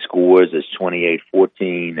 He scores. It's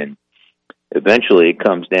 28-14. And eventually it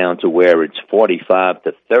comes down to where it's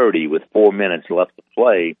 45-30 with 4 minutes left to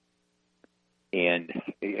play. And,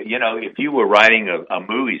 if you were writing a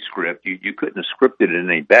movie script, you couldn't have scripted it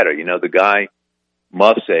any better. The guy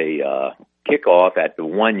muffs a kickoff at the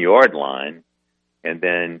 1 yard line, and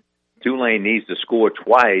then Tulane needs to score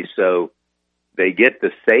twice, so they get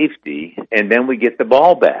the safety, and then we get the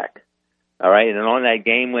ball back. All right, and on that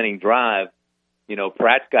game-winning drive,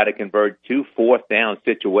 Pratt's got to convert 2 fourth-down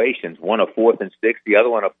situations, one a 4th and 6, the other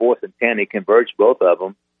one a 4th and 10. He converts both of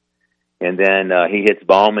them, and then he hits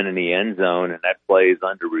Ballman in the end zone, and that play is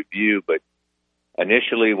under review. But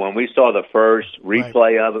initially, when we saw the first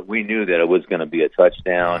replay of it, we knew that it was going to be a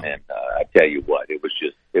touchdown, and I tell you what, it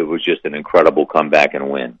was just an incredible comeback and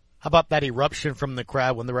win. How about that eruption from the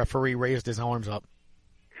crowd when the referee raised his arms up?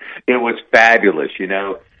 It was fabulous,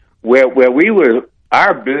 Where we were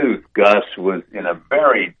Our booth, Gus, was in a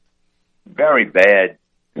very, very bad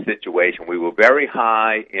situation. We were very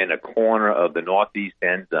high in a corner of the northeast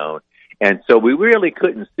end zone, and so we really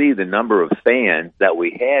couldn't see the number of fans that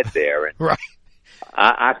we had there. And right.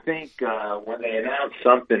 I think when they announced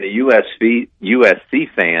something, the USC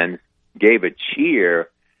fans gave a cheer,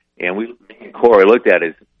 and me and Corey looked at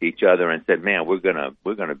each other and said, "Man, we're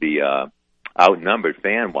gonna be outnumbered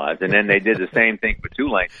fan wise." And then they did the same thing for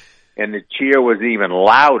Tulane, and the cheer was even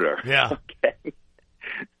louder. Yeah. Okay.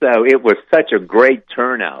 So it was such a great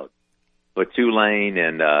turnout for Tulane,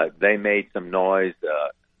 and they made some noise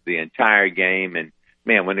the entire game. And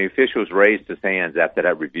man, when the officials raised his hands after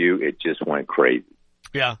that review, it just went crazy.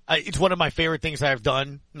 Yeah, it's one of my favorite things I've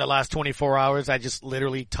done in the last 24 hours. I just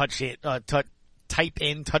literally type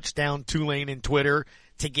in touchdown Tulane in Twitter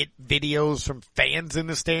to get videos from fans in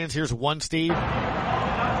the stands. Here's one, Steve.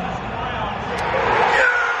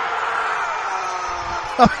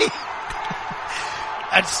 I mean,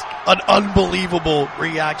 that's an unbelievable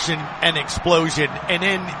reaction and explosion. And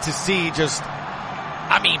then to see just,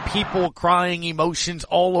 people crying, emotions,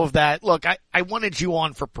 all of that. Look, I wanted you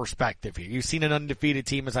on for perspective here. You've seen an undefeated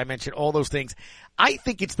team, as I mentioned, all those things. I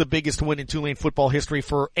think it's the biggest win in Tulane football history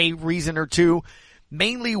for a reason or two,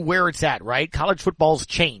 mainly where it's at, right? College football's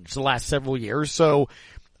changed the last several years. So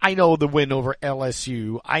I know the win over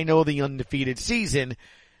LSU. I know the undefeated season,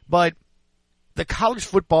 but the college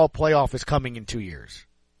football playoff is coming in 2 years.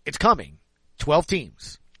 It's coming. 12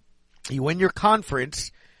 teams. You win your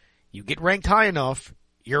conference, you get ranked high enough,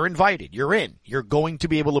 you're invited. You're in. You're going to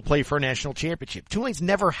be able to play for a national championship. Tulane's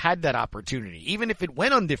never had that opportunity, even if it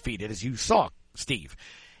went undefeated, as you saw, Steve.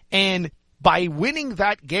 And by winning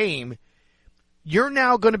that game, you're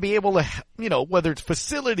now going to be able to, whether it's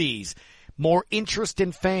facilities, more interest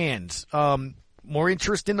in fans, more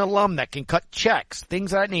interest in alum that can cut checks,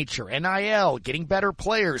 things of that nature, NIL, getting better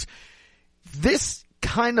players. This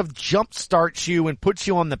kind of jumpstarts you and puts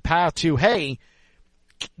you on the path to, hey,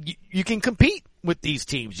 you can compete with these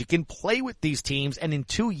teams. You can play with these teams, and in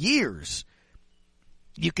 2 years,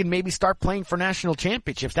 you can maybe start playing for national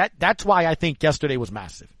championships. That's why I think yesterday was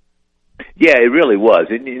massive. Yeah, it really was.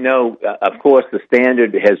 And, of course, the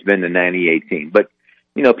standard has been the 98 team. But,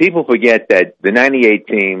 people forget that the 98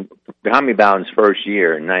 team, Tommy Bowden's first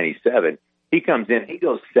year in 97, he comes in, he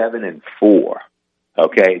goes 7-4.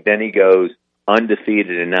 Okay? Then he goes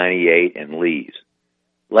undefeated in 98 and leaves.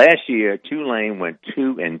 Last year, Tulane went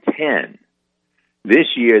 2-10.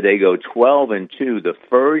 This year, they go 12-2, the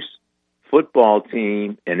first football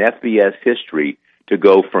team in FBS history to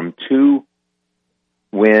go from 2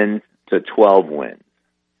 wins to 12 wins.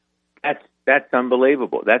 That's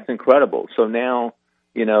unbelievable. That's incredible. So now,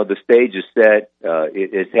 the stage is set.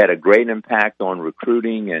 It's had a great impact on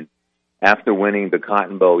recruiting, and after winning the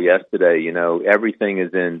Cotton Bowl yesterday, everything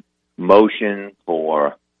is in motion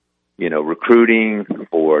for, recruiting,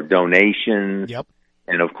 for donations. Yep.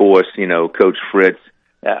 And of course, Coach Fritz,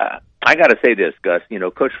 I got to say this, Gus,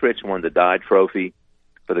 Coach Fritz won the Dodd Trophy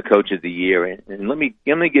for the Coach of the Year. And let me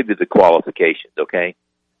give you the qualifications, okay?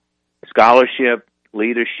 Scholarship,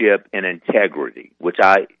 leadership, and integrity, which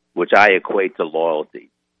I equate to loyalty.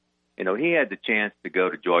 He had the chance to go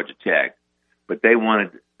to Georgia Tech, but they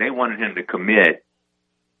wanted him to commit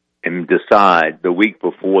and decide the week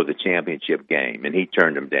before the championship game, and he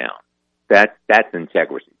turned him down. That's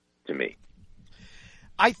integrity to me.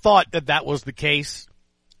 I thought that was the case,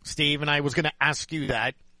 Steve, and I was going to ask you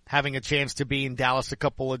that, having a chance to be in Dallas a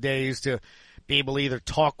couple of days to be able to either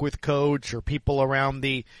talk with Coach or people around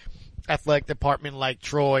the athletic department like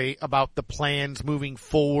Troy about the plans moving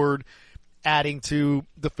forward, adding to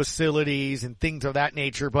the facilities and things of that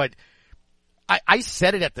nature. But I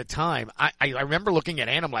said it at the time. I remember looking at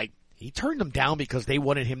Ann, I'm like, he turned them down because they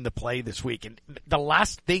wanted him to play this week. And the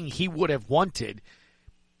last thing he would have wanted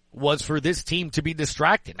was for this team to be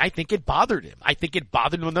distracted. I think it bothered him. I think it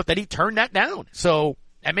bothered him enough that he turned that down. So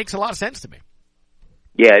that makes a lot of sense to me.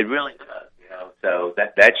 Yeah, it really does. So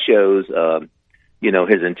that shows,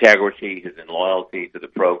 his integrity, his loyalty to the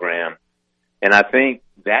program. And I think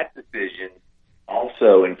that decision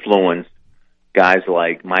also influenced guys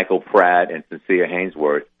like Michael Pratt and Sincere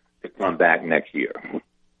Haynesworth to come back next year.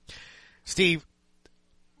 Steve,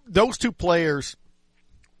 those two players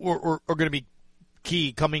are going to be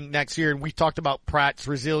key coming next year, and we talked about Pratt's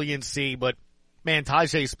resiliency, but man,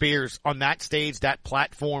 Tyjae Spears on that stage, that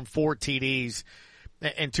platform, 4 TDs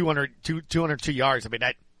and 202 yards. I mean,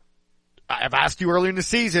 I've asked you earlier in the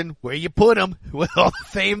season where you put him with all the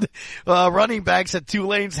famed running backs that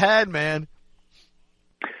Tulane's had, man.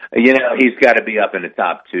 He's got to be up in the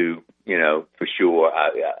top 2, for sure.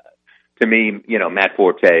 To me, Matt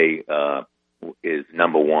Forte, is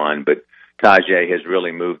number one, but Tajay has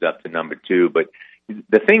really moved up to number two. But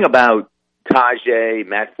the thing about Tajay,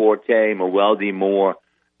 Matt Forte, Mewelde Moore,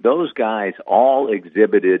 those guys all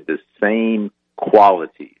exhibited the same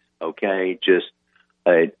qualities, okay? Just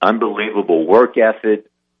an unbelievable work ethic,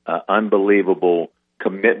 unbelievable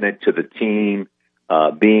commitment to the team,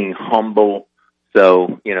 being humble.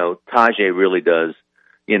 So, Tajay really does,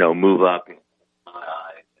 move up.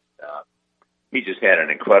 He just had an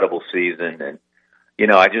incredible season. And,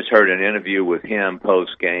 I just heard an interview with him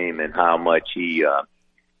post-game and how much he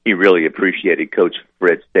really appreciated Coach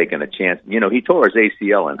Fritz taking a chance. He tore his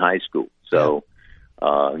ACL in high school. So,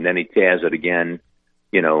 and then he tears it again,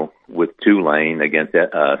 with Tulane against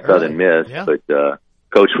Southern Miss. Yeah. But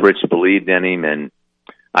Coach Fritz believed in him, and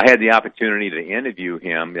I had the opportunity to interview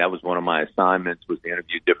him. That was one of my assignments, was to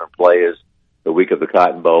interview different players the week of the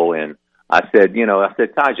Cotton Bowl. And I said,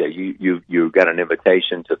 Tajay, you got an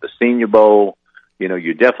invitation to the Senior Bowl.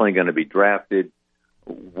 You're definitely going to be drafted.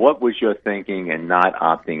 What was your thinking in not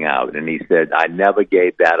opting out? And he said, I never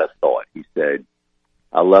gave that a thought. He said,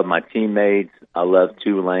 I love my teammates. I love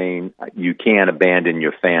Tulane. You can't abandon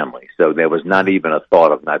your family. So there was not even a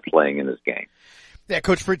thought of not playing in this game. Yeah,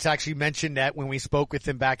 Coach Fritz actually mentioned that when we spoke with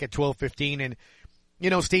him back at 12:15. And,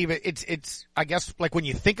 Steve, it's, I guess, like when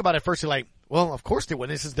you think about it first, you're like, well, of course they win.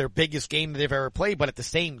 This is their biggest game that they've ever played. But at the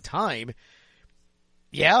same time,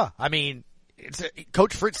 yeah, I mean,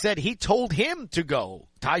 Coach Fritz said he told him to go.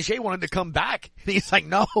 Tajay wanted to come back. And he's like,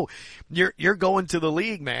 no, you're going to the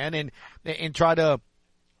league, man, and try to,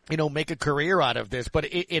 make a career out of this. But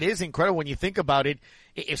it is incredible when you think about it.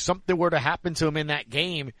 If something were to happen to him in that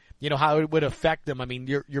game, how it would affect them. I mean,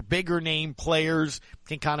 your bigger name players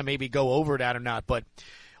can kind of maybe go over that or not. But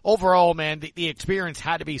overall, man, the experience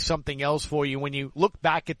had to be something else for you. When you look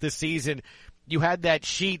back at this season, you had that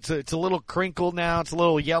sheet. So it's a little crinkled now. It's a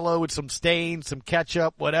little yellow with some stains, some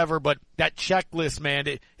ketchup, whatever. But that checklist, man,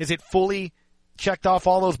 is it fully checked off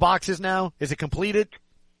all those boxes now? Is it completed?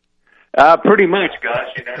 Pretty much, Gus.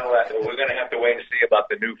 We're going to have to wait and see about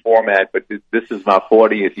the new format. But this is my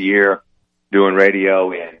 40th year doing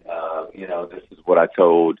radio, and this is what I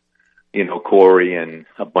told Corey and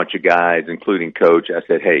a bunch of guys, including Coach. I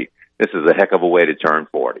said, hey, this is a heck of a way to turn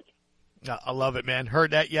 40. I love it, man.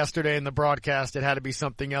 Heard that yesterday in the broadcast. It had to be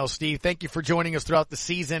something else. Steve, thank you for joining us throughout the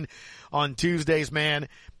season on Tuesdays, man.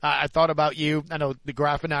 I thought about you. I know the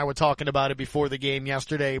Graf and I were talking about it before the game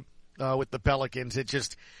yesterday with the Pelicans.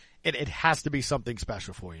 It has to be something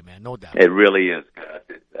special for you, man. No doubt. It really is.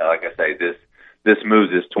 Like I say, this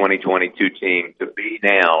moves this 2022 team to be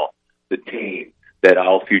now the team that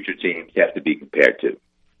all future teams have to be compared to.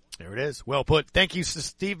 There it is. Well put. Thank you,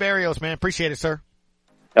 Steve Berrios, man. Appreciate it, sir.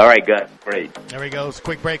 All right, Gus. Great. There he goes.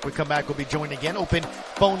 Quick break. We come back. We'll be joined again. Open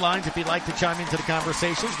phone lines if you'd like to chime into the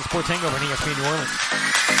conversations. The Sports Hangover on ESPN New Orleans.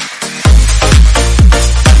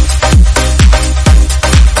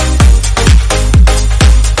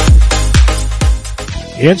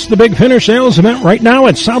 It's the Big Finish sales event right now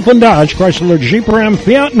at Southland Dodge, Chrysler, Jeep, Ram,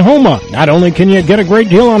 Fiat, and Homa. Not only can you get a great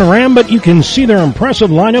deal on a Ram, but you can see their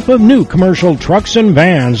impressive lineup of new commercial trucks and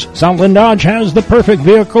vans. Southland Dodge has the perfect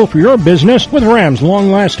vehicle for your business with Ram's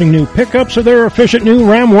long-lasting new pickups or their efficient new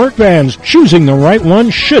Ram work vans. Choosing the right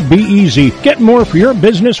one should be easy. Get more for your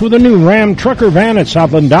business with a new Ram truck or van at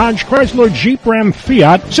Southland Dodge, Chrysler, Jeep, Ram,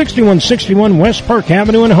 Fiat, 6161 West Park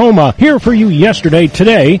Avenue in Homa. Here for you yesterday,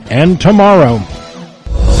 today, and tomorrow.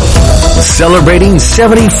 Celebrating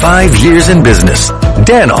 75 years in business,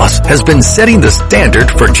 Danos has been setting the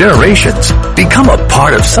standard for generations. Become a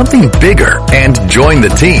part of something bigger and join the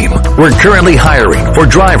team. We're currently hiring for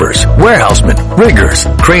drivers, warehousemen, riggers,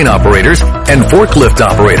 crane operators, and forklift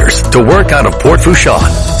operators to work out of Port Fourchon.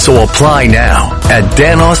 So apply now at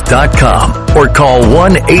Danos.com or call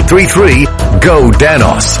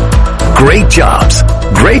 1-833-GO-DANOS. Great jobs,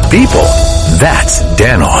 great people. That's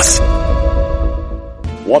Danos.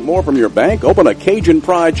 Want more from your bank? Open a Cajun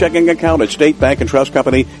Pride checking account at State Bank and Trust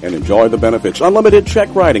Company and enjoy the benefits. Unlimited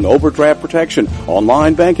check writing, overdraft protection,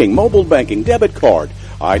 online banking, mobile banking, debit card,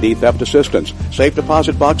 ID theft assistance, safe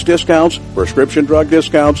deposit box discounts, prescription drug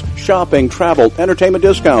discounts, shopping, travel, entertainment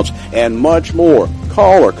discounts, and much more.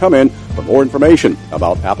 Call or come in for more information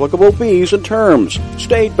about applicable fees and terms.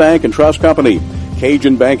 State Bank and Trust Company.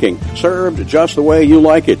 Cajun Banking, served just the way you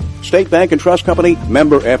like it. State Bank and Trust Company,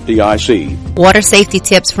 member FDIC. Water safety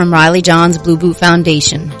tips from Riley John's Blue Boot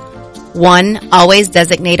Foundation. 1. Always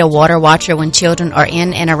designate a water watcher when children are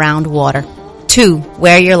in and around water. 2.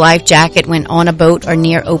 Wear your life jacket when on a boat or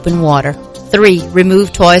near open water. 3.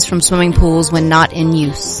 Remove toys from swimming pools when not in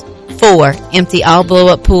use. 4. Empty all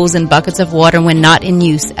blow-up pools and buckets of water when not in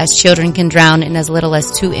use, as children can drown in as little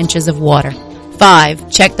as 2 inches of water.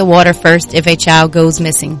 5. Check the water first if a child goes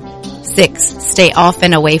missing. 6. Stay off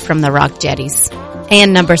and away from the rock jetties.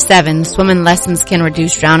 And number 7, swimming lessons can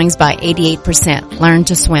reduce drownings by 88%. Learn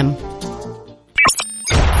to swim.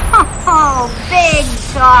 Oh, big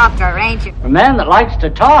talker, ain't you? A man that likes to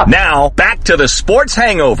talk. Now, back to the Sports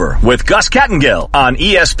Hangover with Gus Kattengill on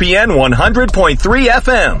ESPN 100.3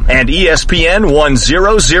 FM and ESPN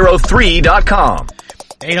 1003.com.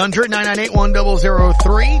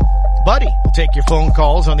 800-998-1003. Buddy, we'll take your phone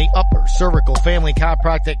calls on the Upper Cervical Family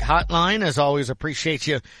Chiropractic Hotline. As always, appreciate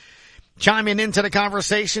you chiming into the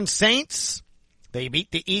conversation. Saints, they beat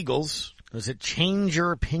the Eagles. Does it change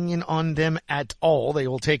your opinion on them at all? They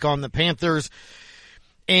will take on the Panthers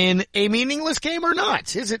in a meaningless game or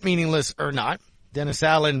not? Is it meaningless or not? Dennis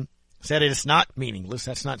Allen said it's not meaningless.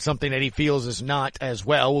 That's not something that he feels is not as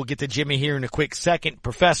well. We'll get to Jimmy here in a quick second.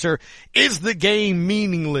 Professor, is the game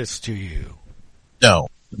meaningless to you? No,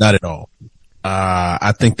 not at all.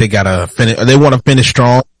 I think they gotta finish, they want to finish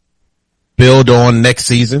strong, build on next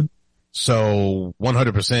season. So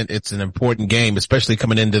 100% it's an important game, especially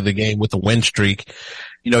coming into the game with a win streak.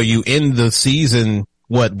 You know, you end the season,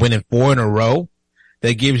 winning 4 in a row.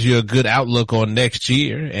 That gives you a good outlook on next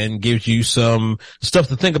year and gives you some stuff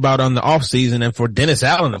to think about on the off season. And for Dennis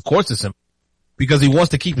Allen, of course, it's because he wants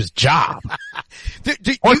to keep his job.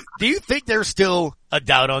 Do you think there's still a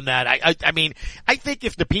doubt on that? I mean, I think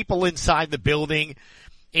if the people inside the building,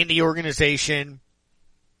 in the organization,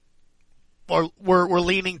 we're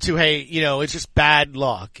leaning to, hey, you know, it's just bad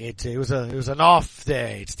luck. It was an off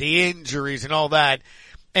day. It's the injuries and all that.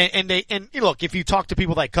 And look, if you talk to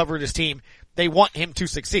people that cover this team, they want him to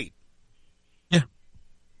succeed. Yeah.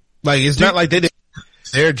 Like, it's not like they did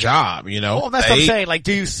their job, you know? Well, that's what I'm saying. Like,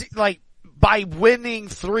 do you see, like, by winning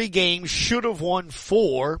 3 games, should have won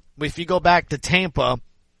 4, if you go back to Tampa,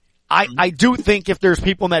 I do think if there's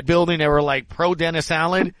people in that building that were like pro Dennis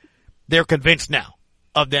Allen, they're convinced now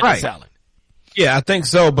of Dennis Allen. Yeah, I think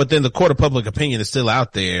so, but then the court of public opinion is still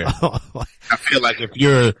out there. I feel like if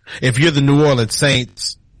you're the New Orleans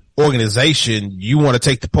Saints organization, you want to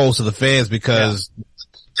take the pulse of the fans because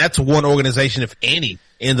that's one organization, if any,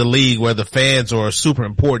 in the league where the fans are super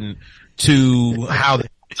important to how the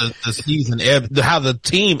season how the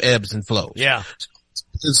team ebbs and flows. Yeah.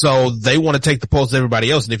 So they want to take the pulse of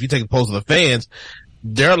everybody else. And if you take the pulse of the fans,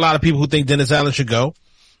 there are a lot of people who think Dennis Allen should go.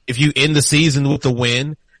 If you end the season with a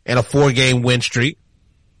win and a 4-game win streak,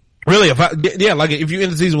 really, if you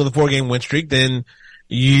end the season with a 4-game win streak, then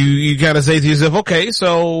you kind of say to yourself, okay,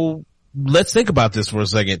 so let's think about this for a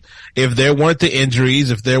second. If there weren't the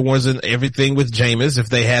injuries, if there wasn't everything with Jameis, if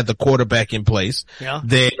they had the quarterback in place,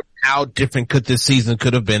 then how different could this season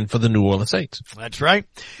could have been for the New Orleans Saints? That's right.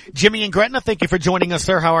 Jimmy and Gretna, thank you for joining us,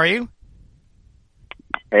 sir. How are you?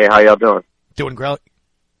 Hey, how y'all doing? Doing great.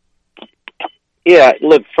 Yeah,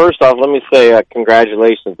 look, first off, let me say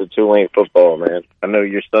congratulations to Tulane football, man. I know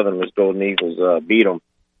your Southern Miss Golden Eagles beat them.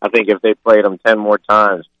 I think if they played them 10 more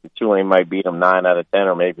times, Tulane might beat them 9 out of 10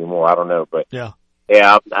 or maybe more. I don't know, but yeah,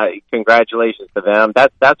 congratulations to them.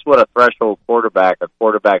 That's what a threshold quarterback, a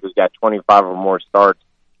quarterback who's got 25 or more starts,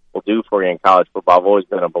 will do for you in college football. I've always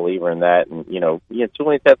been a believer in that, and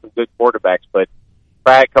Tulane's had some good quarterbacks, but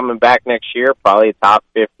Pratt coming back next year, probably a top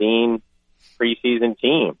 15 preseason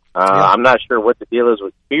team. I'm not sure what the deal is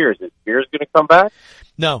with Spears. Is Spears going to come back?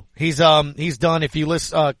 No, he's done. If you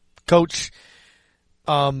listen, Coach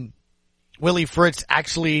Willie Fritz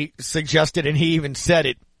actually suggested, and he even said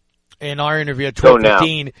it in our interview at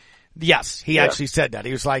 12:15. Yes, he actually said that.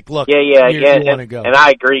 He was like, "Look, you want to go." And I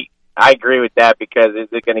agree. I agree with that because is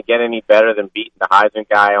it going to get any better than beating the Heisman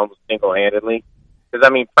guy almost single-handedly?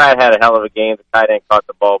 Because Pratt had a hell of a game. The tight end caught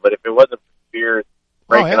the ball, but if it wasn't for Spears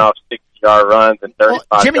breaking off 60-yard runs and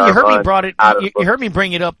 35-yard Jimmy, runs, you heard me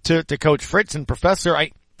bring it up to Coach Fritz and Professor.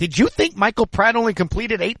 Did you think Michael Pratt only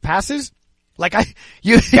completed 8 passes? Like I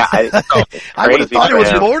would have thought it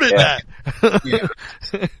was more than that.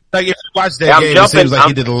 Like if you watch that game, it seems like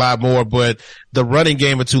he did a lot more. But the running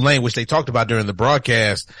game of Tulane, which they talked about during the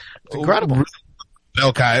broadcast, incredible.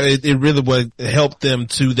 It really would help them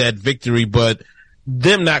to that victory, but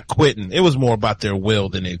them not quitting, it was more about their will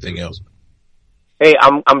than anything else. Hey,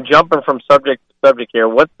 I'm jumping from subject to subject here.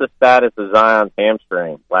 What's the status of Zion's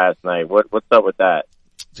hamstring last night? What's up with that?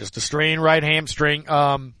 Just a strained right hamstring.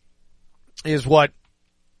 Is what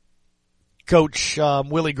Coach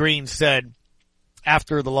Willie Green said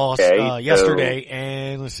after the loss yesterday.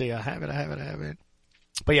 And let's see, I have it.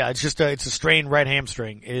 But yeah, it's just it's a strained right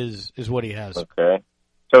hamstring is what he has. Okay.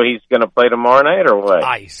 So he's going to play tomorrow night or what?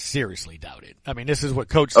 I seriously doubt it. I mean, this is what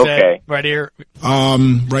Coach said right here.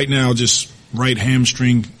 Right now, just right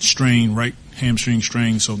hamstring strain.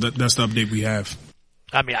 So that's the update we have.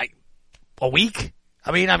 I mean, a week?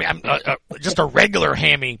 I'm just a regular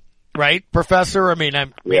hammy, right, Professor?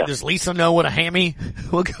 Does Lisa know what a hammy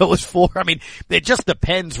goes for? I mean, it just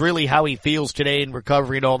depends really how he feels today in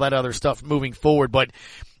recovery and all that other stuff moving forward. But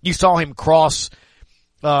you saw him cross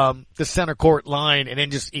the center court line and then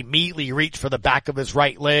just immediately reach for the back of his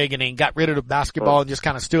right leg and then got rid of the basketball and just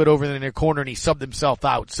kind of stood over in the corner and he subbed himself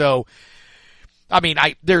out. So, I mean,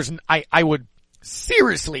 I would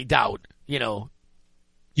seriously doubt,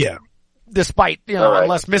 Yeah. Despite,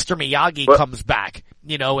 unless Mr. Miyagi comes back,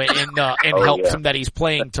 and helps him that he's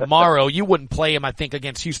playing tomorrow, you wouldn't play him, I think,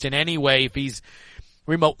 against Houston anyway if he's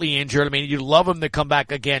remotely injured. I mean, you'd love him to come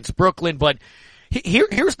back against Brooklyn, but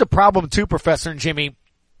here's the problem too, Professor and Jimmy,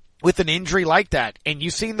 with an injury like that. And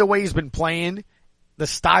you've seen the way he's been playing, the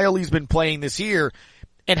style he's been playing this year,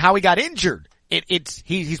 and how he got injured.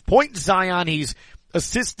 He's pointing Zion, he's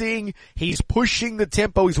assisting, he's pushing the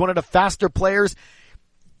tempo, he's one of the faster players.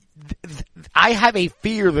 I have a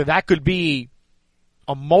fear that could be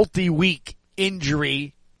a multi-week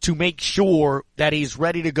injury to make sure that he's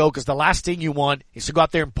ready to go, because the last thing you want is to go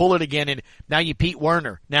out there and pull it again, and now you Pete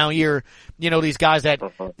Werner. Now you're, these guys that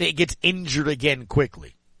gets injured again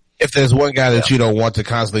quickly. If there's one guy that you don't want to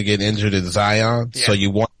constantly get injured, it's Zion. So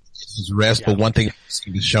you want his rest, but one thing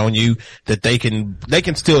he's shown you that they can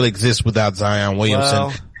still exist without Zion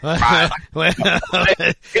Williamson. At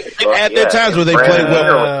the times where they play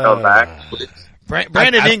well.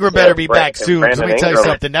 Brandon Ingram better be back soon. Let me tell you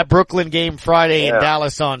something. That Brooklyn game Friday in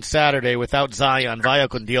Dallas on Saturday without Zion, vaya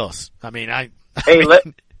con Dios. Hey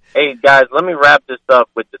guys, let me wrap this up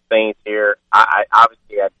with the Saints here. I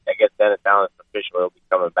guess Dennis Allen's official will be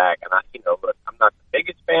coming back, and look, I'm not the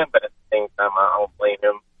biggest fan, but at the same time, I don't blame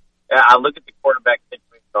him. I look at the quarterback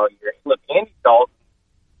situation all year. Look, Andy Dalton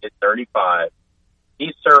is 35.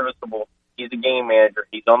 He's serviceable. He's a game manager.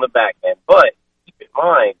 He's on the back end. But keep in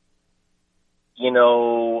mind,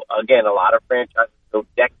 again, a lot of franchises go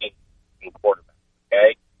decades in quarterback.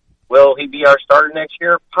 Okay, will he be our starter next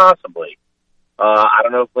year? Possibly. I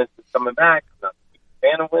don't know if Winston's coming back. I'm not a big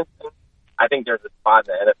fan of Winston. I think there's a spot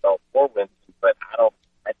in the NFL for Winston, but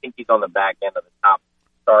I think he's on the back end of the top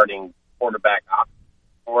starting quarterback option.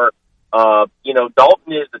 Or,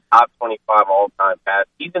 Dalton is the top 25 all-time pass.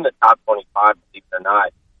 He's in the top 25, believe it or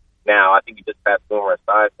not. Now, I think he just passed Boomer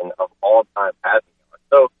Esiason of all-time passing yards.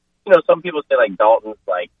 So, some people say, Dalton's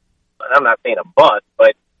I'm not saying a bust,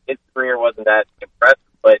 but his career wasn't that impressive.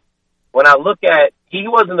 But when I look at, he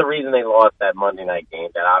wasn't the reason they lost that Monday night game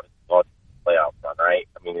that obviously lost the playoff run, right?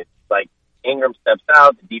 I mean, it's like Ingram steps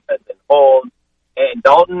out, the defense didn't hold, and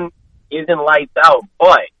Dalton isn't lights out,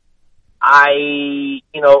 but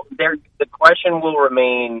the question will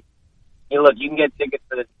remain, look, you can get tickets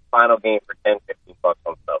for this final game for $10, $15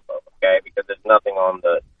 on StubHub, okay? Because there's nothing on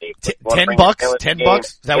the table. $10? $10?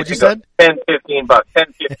 Is that what you said? $10, $15, $10,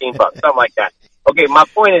 $15, something like that. Okay, my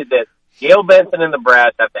point is this. Gail Benson and the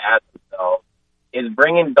Brass have to ask themselves, is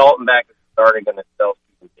bringing Dalton back as a starter going to sell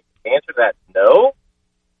season tickets? The answer to that is no.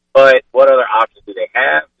 But what other options do they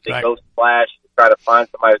have? Do they go splash and try to find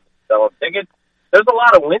somebody to sell them tickets? There's a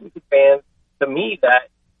lot of Winston fans, to me, that,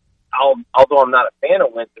 although I'm not a fan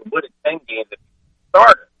of Winston, would attend games if he's a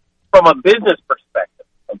starter. From a business perspective,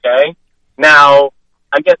 okay? Now,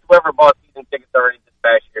 I guess whoever bought season tickets already this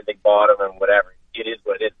past year, they bought them and whatever. It is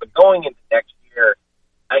what it is. But going into next year,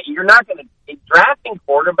 you're not going to – drafting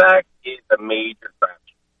quarterback is a major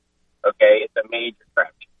crapshoot, okay? It's a major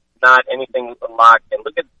crapshoot. Not anything locked in.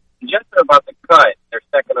 Look at – just about to cut their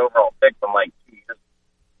second overall pick from 2 years ago.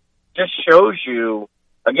 Just shows you,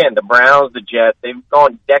 again, the Browns, the Jets, they've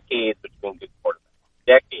gone decades between good quarterbacks.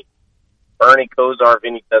 Decades. Bernie Kosar,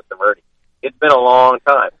 Vinny Testaverde. It's been a long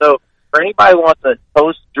time. So for anybody who wants a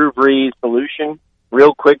post-Drew Brees solution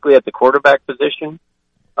real quickly at the quarterback position,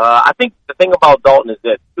 I think the thing about Dalton is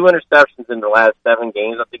this. 2 interceptions in the last 7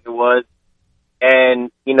 games, I think it was.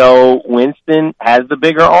 And, Winston has the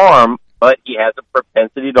bigger arm, but he has a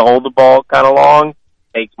propensity to hold the ball kind of long,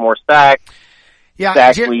 takes more sacks.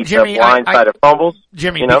 Yeah, Jimmy, blindsided fumbles.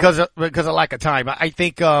 Jimmy, because of lack of time, I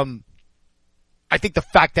think the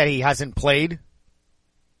fact that he hasn't played,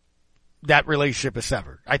 that relationship is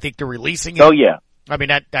severed. I think they're releasing him. Oh yeah. I mean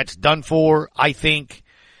that's done for. I think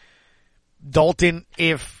Dalton,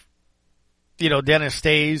 if Dennis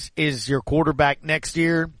stays, is your quarterback next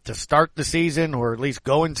year to start the season, or at least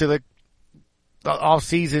go into the off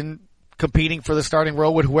season competing for the starting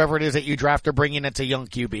role with whoever it is that you draft or bring in that's a young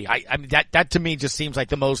QB. I mean, that to me just seems like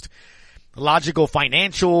the most logical,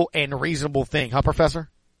 financial, and reasonable thing, huh, Professor?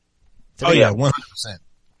 Oh yeah, 100%.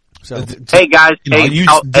 So, hey guys, let me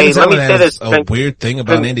say this. A weird thing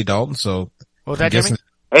about Andy Dalton. So, what was that, Jimmy?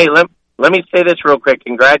 Hey, let me say this real quick.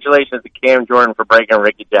 Congratulations to Cam Jordan for breaking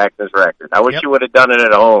Ricky Jackson's record. I wish you would have done it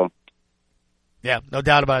at home. Yeah, no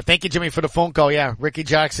doubt about it. Thank you, Jimmy, for the phone call. Yeah, Ricky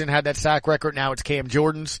Jackson had that sack record. Now it's Cam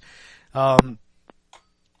Jordan's.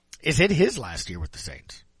 Is it his last year with the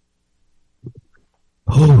Saints?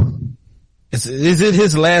 Is it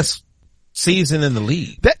his last season in the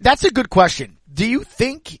league? That's a good question. Do you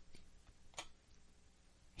think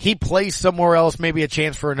he plays somewhere else, maybe a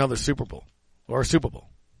chance for another Super Bowl or a Super Bowl?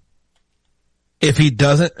 If he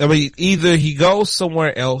doesn't, I mean, either he goes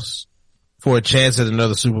somewhere else for a chance at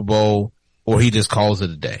another Super Bowl, or he just calls it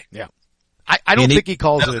a day. Yeah. I don't think he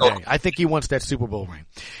calls it a day. I think he wants that Super Bowl ring.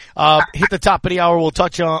 Hit the top of the hour. We'll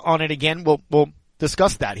touch on it again. We'll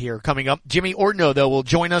discuss that here coming up. Jimmy Ortno, though, will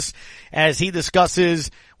join us as he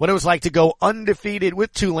discusses what it was like to go undefeated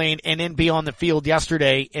with Tulane and then be on the field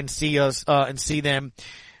yesterday and see them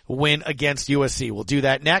win against USC. We'll do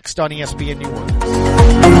that next on ESPN New Orleans.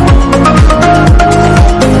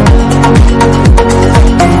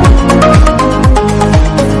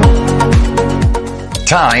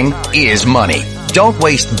 Time is money. Don't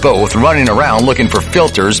waste both running around looking for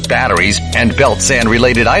filters, batteries, and belt sand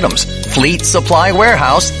related items. Fleet Supply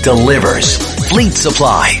Warehouse delivers. Fleet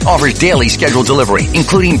Supply offers daily scheduled delivery,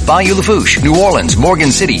 including Bayou Lafourche, New Orleans,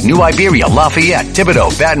 Morgan City, New Iberia, Lafayette,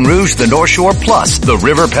 Thibodaux, Baton Rouge, the North Shore, plus the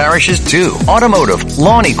river parishes too. Automotive,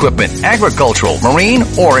 lawn equipment, agricultural, marine,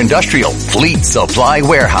 or industrial. Fleet Supply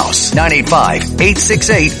Warehouse,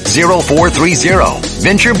 985-868-0430.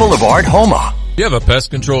 Venture Boulevard, Houma. You have a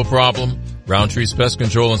pest control problem? Roundtree's Pest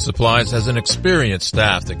Control and Supplies has an experienced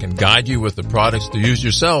staff that can guide you with the products to use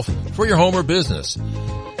yourself for your home or business.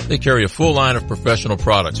 They carry a full line of professional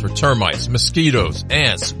products for termites, mosquitoes,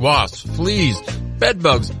 ants, wasps, fleas, bed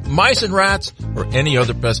bugs, mice and rats, or any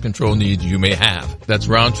other pest control needs you may have. That's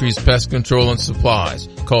Roundtree's Pest Control and Supplies.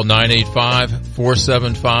 Call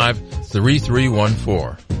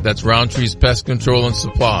 985-475-3314. That's Roundtree's Pest Control and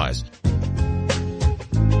Supplies.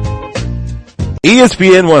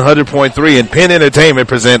 ESPN 100.3 and Penn Entertainment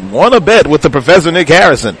present Wanna Bet with the Professor Nick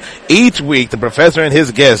Harrison. Each week, the professor and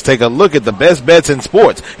his guests take a look at the best bets in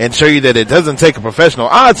sports and show you that it doesn't take a professional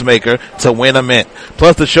odds maker to win a mint.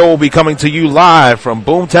 Plus, the show will be coming to you live from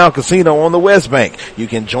Boomtown Casino on the West Bank. You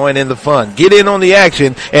can join in the fun, get in on the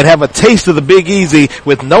action, and have a taste of the Big Easy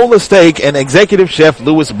with Nola Steak and executive chef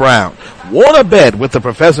Louis Brown. Wanna Bet with the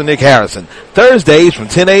Professor Nick Harrison. Thursdays from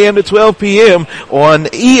 10 a.m. to 12 p.m. on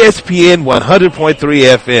ESPN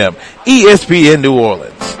 100.3 FM. ESPN New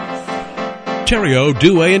Orleans. Theriault,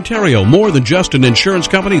 Douay & Theriault, more than just an insurance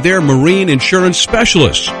company, they're marine insurance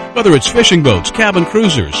specialists. Whether it's fishing boats, cabin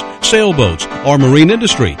cruisers, sailboats, or marine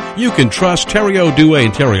industry, you can trust Theriault, Douay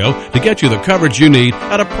 & Theriault to get you the coverage you need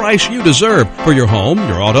at a price you deserve for your home,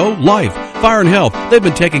 your auto, life, fire and health. They've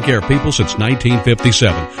been taking care of people since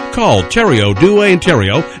 1957. Call Theriault, Douay &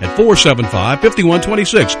 Theriault at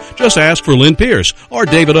 475-5126. Just ask for Lynn Pierce or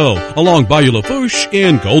David O. along Bayou Lafourche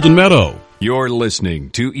in Golden Meadow. You're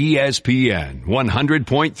listening to ESPN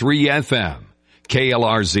 100.3 FM,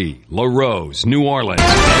 KLRZ, LaRose, New Orleans.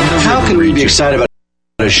 How can we be excited about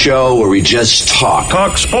a show where we just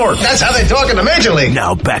talk sports? That's how they talk in the Major League.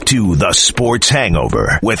 Now back to the Sports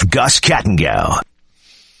Hangover with Gus Kattengell.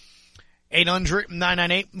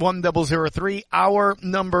 800-998-1003, hour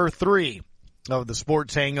number 3 of the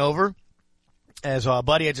Sports Hangover. As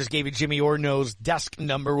buddy, I just gave you Jimmy Ortno's desk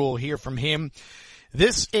number. We'll hear from him.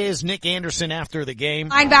 This is Nick Anderson after the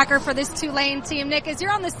game. Linebacker for this Tulane team. Nick, as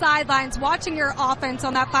you're on the sidelines watching your offense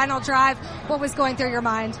on that final drive, what was going through your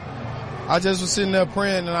mind? I just was sitting there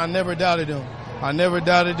praying, and I never doubted him. I knew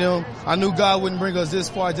God wouldn't bring us this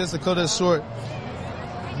far just to cut us short.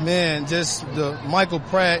 Man, just the Michael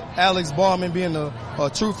Pratt, Alex Ballman being a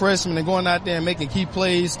true freshman and going out there and making key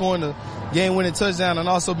plays, scoring the game-winning touchdown, and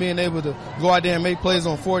also being able to go out there and make plays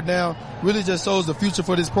on fourth down really just shows the future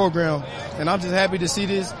for this program. And I'm just happy to see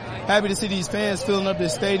this, happy to see these fans filling up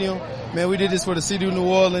this stadium. Man, we did this for the city of New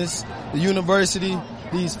Orleans, the university,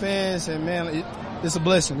 these fans, and man, it's a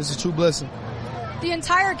blessing. It's a true blessing. The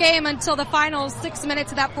entire game until the final 6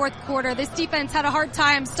 minutes of that fourth quarter, this defense had a hard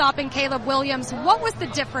time stopping Caleb Williams. What was the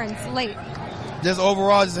difference late? Just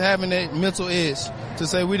overall, just having that mental edge to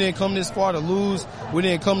say we didn't come this far to lose. We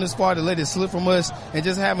didn't come this far to let it slip from us, and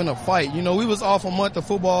just having a fight. You know, we was off a month of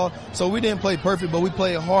football, so we didn't play perfect, but we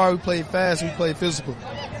played hard, we played fast, we played physical.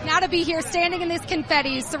 Now to be here standing in this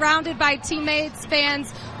confetti, surrounded by teammates,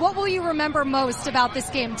 fans, what will you remember most about this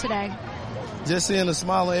game today? Just seeing a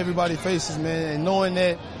smile on everybody's faces, man, and knowing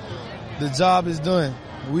that the job is done.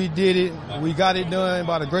 We did it. We got it done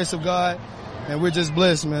by the grace of God, and we're just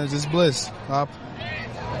blessed, man. Just blessed.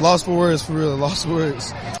 Lost for words, for real. Lost for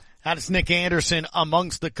words. That's Nick Anderson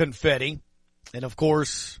amongst the confetti. And, of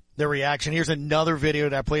course, the reaction. Here's another video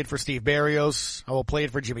that I played for Steve Barrios. I will play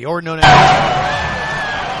it for Jimmy Orton now.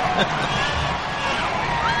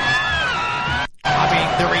 I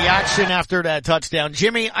mean, the reaction after that touchdown.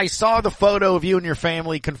 Jimmy, I saw the photo of you and your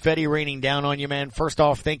family, confetti raining down on you, man. First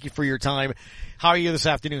off, thank you for your time. How are you this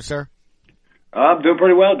afternoon, sir? I'm doing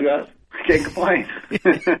pretty well, guys. Can't complain.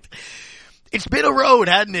 It's been a road,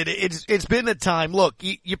 hasn't it? It's been a time. Look,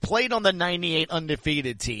 you played on the 98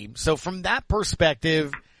 undefeated team. So from that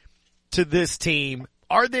perspective to this team,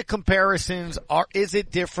 are there comparisons? Is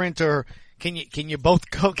it different, or can you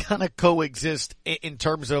both kind of coexist in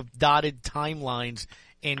terms of dotted timelines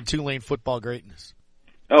in Tulane football greatness?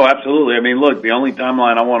 Oh, absolutely. I mean, look, the only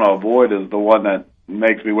timeline I want to avoid is the one that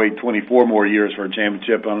makes me wait 24 more years for a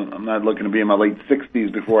championship. I'm not looking to be in my late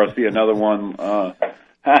 60s before I see another one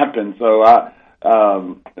happen. So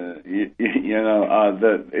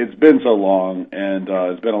it's been so long, and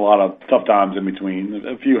it's been a lot of tough times in between,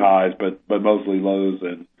 a few highs, but mostly lows,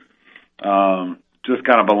 and just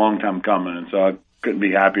kind of a long time coming. And so I couldn't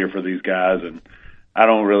be happier for these guys, and I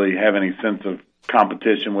don't really have any sense of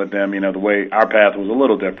competition with them. You know, the way our path was a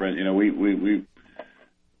little different. You know,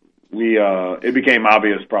 it became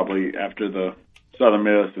obvious probably after the Southern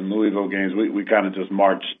Miss and Louisville games. We kind of just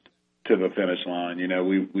marched to the finish line. You know,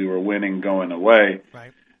 we were winning going away.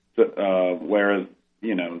 Right. Whereas,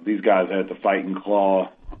 you know, these guys had to fight and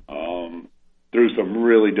claw through some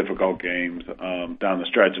really difficult games down the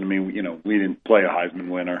stretch. And I mean, you know, we didn't play a Heisman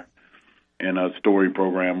winner in a story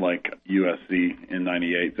program like USC in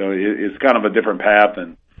 '98. So it's kind of a different path,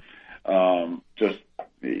 and just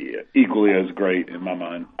equally as great in my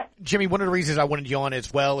mind. Jimmy, one of the reasons I wanted you on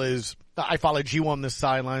as well is I followed you on the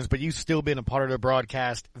sidelines, but you've still been a part of the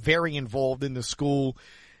broadcast, very involved in the school,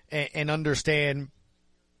 and understand,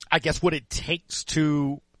 I guess, what it takes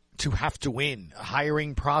to have to win,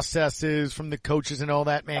 hiring processes from the coaches and all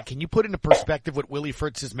that. Man, can you put into perspective what Willie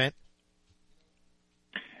Fritz has meant?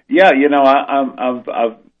 Yeah, you know,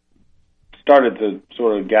 I've started to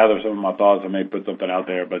sort of gather some of my thoughts. I may put something out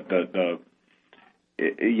there, but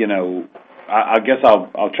you know, I guess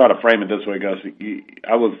I'll try to frame it this way, Gus.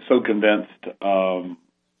 I was so convinced from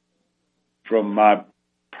my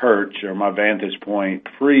perch or my vantage point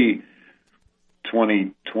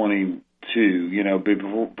pre-2022, you know,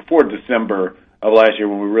 before December of last year,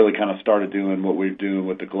 when we really kind of started doing what we're doing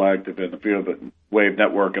with the collective and the Field Wave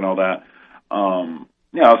Network and all that.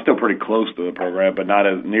 You know, I was still pretty close to the program, but not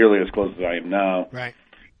as nearly as close as I am now. Right.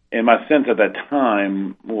 And my sense at that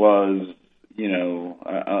time was, you know,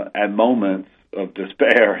 at moments of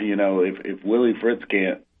despair, you know, if Willie Fritz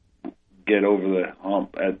can't get over the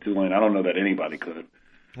hump at Tulane, I don't know that anybody could.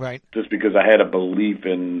 Right. Just because I had a belief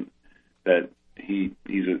in that he's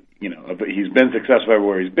been successful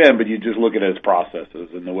everywhere he's been, but you just look at his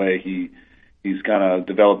processes and the way he's kind of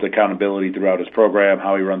developed accountability throughout his program,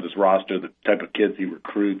 how he runs his roster, the type of kids he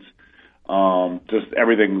recruits, just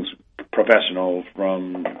everything's professional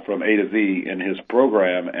from A to Z in his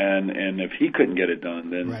program, and if he couldn't get it done,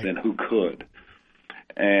 then who could?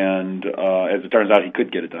 And as it turns out, he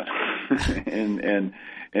could get it done. and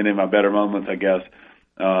in my better moments, I guess,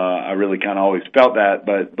 I really kind of always felt that,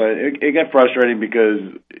 but it got frustrating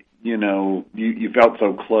because, you know, you felt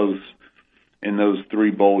so close in those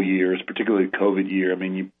 3 bowl years, particularly the COVID year. I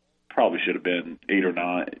mean, you probably should have been 8 or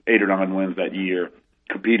 9 wins that year,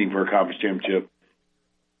 competing for a conference championship.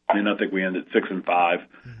 And I think we ended 6-5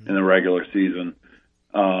 in the regular season,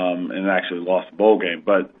 and actually lost the bowl game.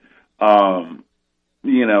 But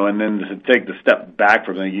you know, and then to take the step back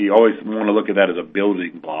from it, you always want to look at that as a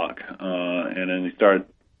building block, and then you start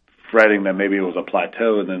fretting that maybe it was a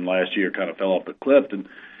plateau, and then last year kind of fell off the cliff. And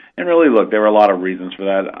really, look, there were a lot of reasons for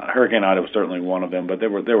that. Hurricane Ida was certainly one of them, but there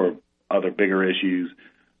were other bigger issues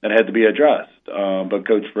that had to be addressed. But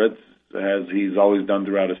Coach Fritz, as he's always done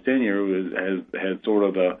throughout his tenure, has sort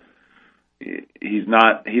of he's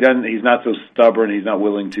not so stubborn. He's not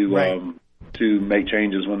willing to make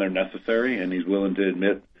changes when they're necessary, and he's willing to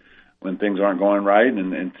admit when things aren't going right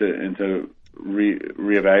and to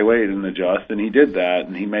reevaluate and adjust. And he did that,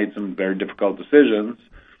 and he made some very difficult decisions,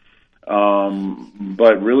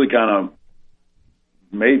 but really kind of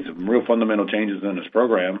made some real fundamental changes in his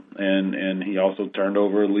program, and he also turned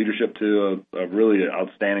over leadership to a really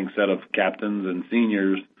outstanding set of captains and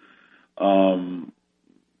seniors.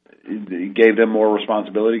 He gave them more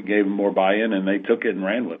responsibility, gave them more buy-in, and they took it and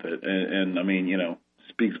ran with it. And I mean, you know,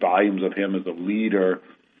 speaks volumes of him as a leader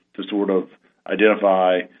to sort of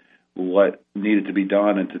identify what needed to be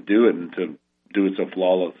done and to do it and to do it so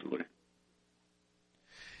flawlessly.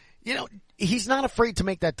 You know, he's not afraid to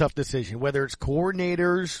make that tough decision, whether it's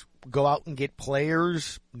coordinators, go out and get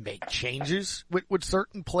players, make changes with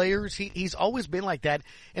certain players. He's always been like that.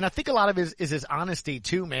 And I think a lot of it is his honesty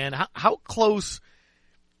too, man. How close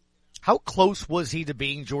was he to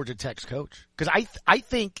being Georgia Tech's coach? Because I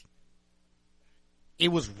think it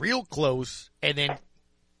was real close, and then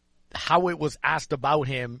how it was asked about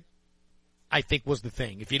him, I think, was the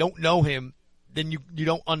thing. If you don't know him, then you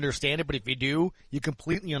don't understand it, but if you do, you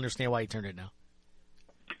completely understand why he turned it down.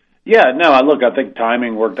 Yeah, no, I think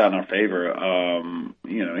timing worked out in our favor.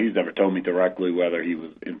 You know, he's never told me directly whether he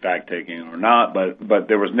was in fact taking it or not, but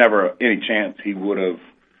there was never any chance he would have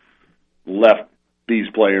left these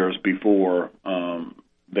players before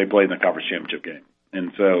they played in the conference championship game.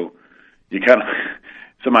 And so you kind of,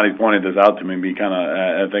 somebody pointed this out to me,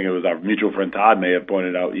 I think it was our mutual friend Todd may have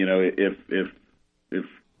pointed out, you know, if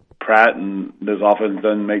Pratt and this offense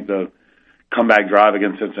doesn't make the comeback drive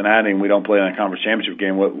against Cincinnati and we don't play in a conference championship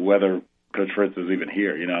game, whether Coach Fritz is even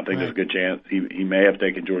here. You know, I think there's a good chance he may have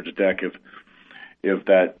taken Georgia Tech if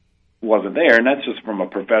that wasn't there. And that's just from a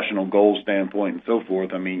professional goal standpoint and so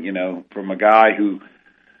forth. I mean, you know, from a guy who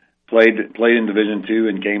played in Division II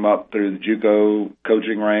and came up through the JUCO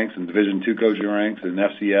coaching ranks and Division II coaching ranks and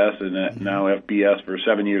FCS and now FBS for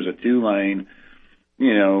 7 years at Tulane.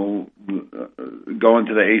 You know, going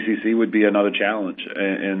to the ACC would be another challenge,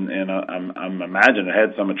 and I'm imagine it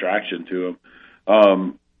had some attraction to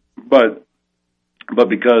him, but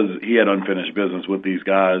because he had unfinished business with these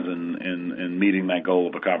guys and meeting that goal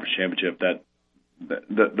of a conference championship,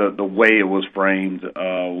 that the way it was framed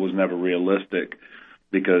was never realistic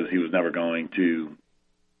because he was never going to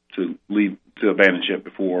leave to abandon ship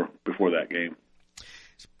before that game.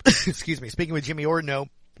 Excuse me. Speaking with Jimmy Ordino,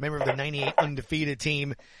 member of the 98 undefeated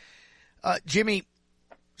team. Jimmy,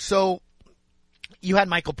 so you had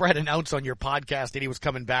Michael Pratt announce on your podcast that he was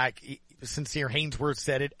coming back. Sincere Haynesworth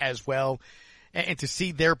said it as well. And to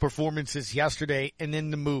see their performances yesterday and then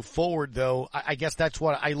to move forward, though, I guess that's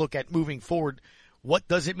what I look at moving forward. What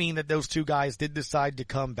does it mean that those two guys did decide to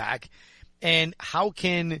come back? And how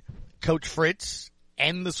can Coach Fritz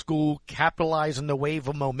and the school capitalize on the wave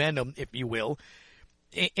of momentum, if you will,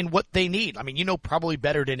 in what they need? I mean, you know probably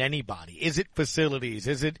better than anybody. Is it facilities?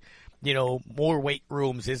 Is it, you know, more weight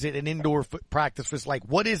rooms? Is it an indoor practice? Like,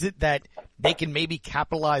 what is it that they can maybe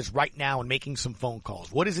capitalize right now in making some phone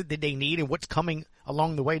calls? What is it that they need and what's coming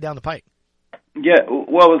along the way down the pike? Yeah,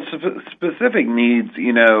 well, specific needs,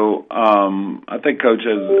 you know, I think Coach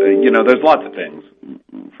has, you know, there's lots of things,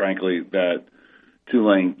 frankly, that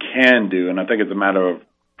Tulane can do, and I think it's a matter of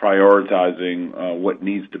prioritizing what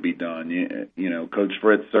needs to be done. You know, Coach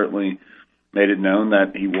Fritz certainly made it known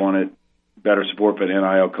that he wanted better support for the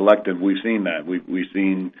NIL collective. We've seen that. We've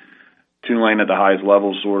seen Tulane at the highest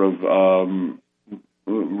level sort of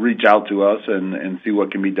reach out to us and see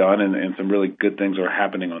what can be done, and some really good things are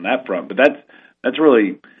happening on that front. But that's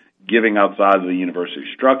really giving outside of the university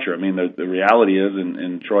structure. I mean, the reality is,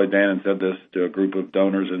 and Troy Dannon said this to a group of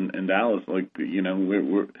donors in Dallas, like, you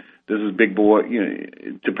know, this is big boy, you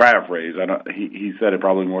know, to paraphrase. He said it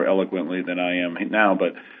probably more eloquently than I am now,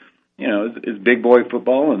 but, you know, it's big boy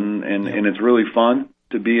football, and it's really fun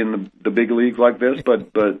to be in the big leagues like this,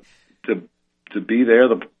 but to be there,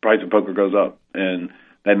 the price of poker goes up, and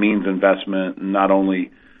that means investment, not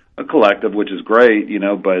only a collective, which is great, you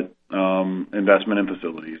know, but investment in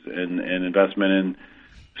facilities and investment in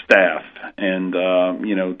staff. And,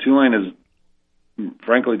 you know, Tulane has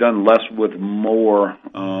frankly done less with more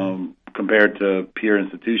compared to peer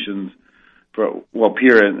institutions,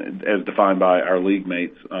 peer as defined by our league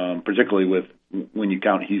mates, particularly with when you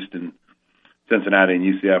count Houston, Cincinnati, and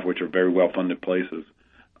UCF, which are very well-funded places.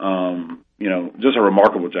 You know, just a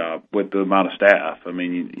remarkable job with the amount of staff. I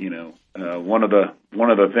mean, you know, one of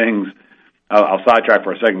the things, I'll sidetrack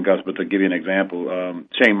for a second, Gus, but to give you an example,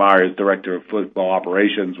 Shane Myers, director of football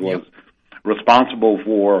operations, was responsible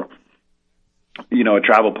for, you know, a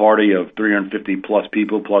travel party of 350 plus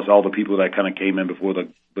people, plus all the people that kind of came in before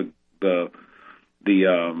the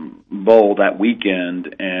bowl that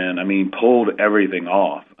weekend, and I mean, pulled everything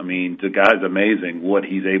off. I mean, the guy's amazing what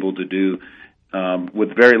he's able to do.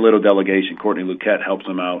 With very little delegation. Courtney Luquette helps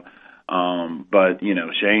him out. But, you know,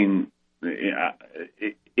 Shane,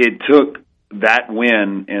 it took that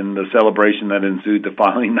win and the celebration that ensued to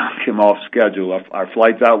finally knock him off schedule. Our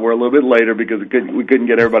flights out were a little bit later because we couldn't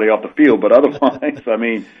get everybody off the field. But otherwise, I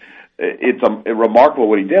mean, it's remarkable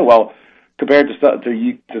what he did. Well, compared to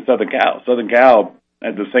Southern Cal. Southern Cal,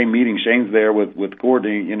 at the same meeting, Shane's there with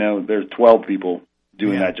Courtney, you know, there's 12 people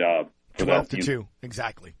doing that job. 12 to 2,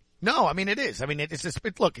 exactly. No, I mean, it is. I mean, it's just,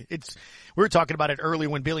 look, we were talking about it earlier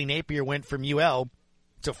when Billy Napier went from UL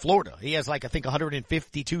to Florida. He has like, I think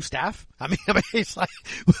 152 staff. I mean, it's like,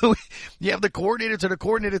 you have the coordinator to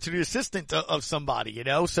the assistant of somebody, you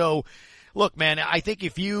know? So look, man, I think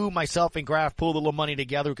if you, myself, and Graf pulled a little money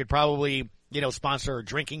together, we could probably, you know, sponsor a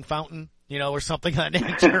drinking fountain, you know, or something of that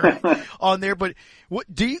nature on there. But what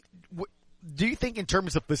do you think in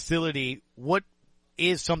terms of facility, what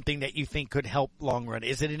is something that you think could help long run?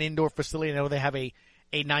 Is it an indoor facility? I know they have a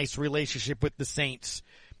nice relationship with the Saints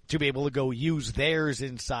to be able to go use theirs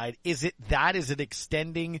inside. Is it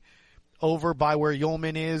extending over by where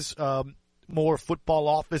Yeoman is, more football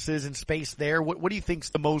offices and space there? What do you think's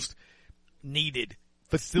the most needed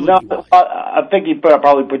facility? No, I think you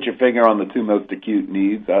probably put your finger on the two most acute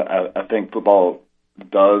needs. I think football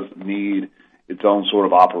does need its own sort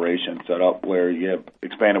of operation set up where you have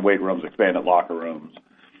expanded weight rooms, expanded locker rooms,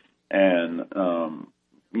 and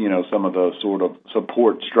you know, some of the sort of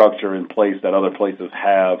support structure in place that other places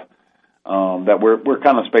have, that we're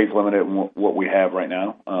kind of space limited in what we have right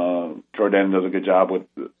now. Troy Denton does a good job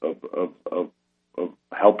of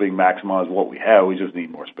helping maximize what we have. We just need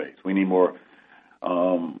more space. We need more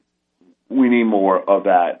of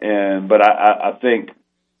that. But I think,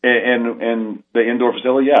 and the indoor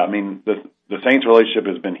facility, yeah, I mean, the Saints relationship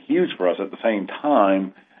has been huge for us. At the same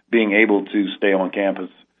time, being able to stay on campus,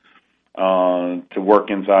 to work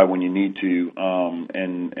inside when you need to,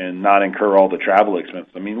 and not incur all the travel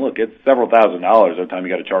expenses. I mean, look, it's several $1,000s every time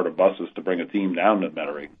you got to charter buses to bring a team down to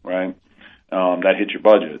Metairie, right? That hits your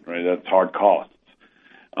budget, right? That's hard costs.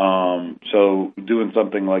 So doing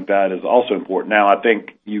something like that is also important. Now, I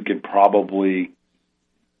think you could probably,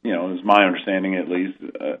 you know, is my understanding at least,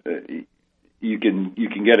 you can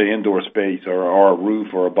get an indoor space or a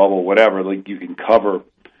roof or a bubble, whatever. Like, you can cover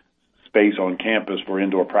space on campus for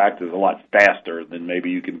indoor practice a lot faster than maybe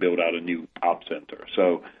you can build out a new op center.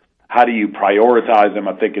 So how do you prioritize them?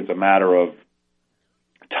 I think it's a matter of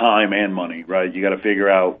time and money, right? You got to figure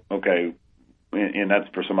out, okay, and that's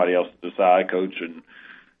for somebody else to decide, Coach and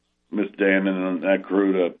Miss Dan and that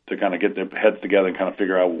crew to kind of get their heads together and kind of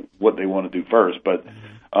figure out what they want to do first. But,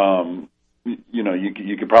 you know,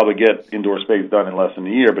 you could probably get indoor space done in less than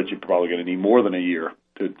a year, but you're probably going to need more than a year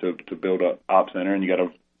to build a op center, and you got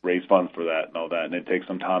to raise funds for that and all that, and it takes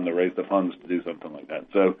some time to raise the funds to do something like that.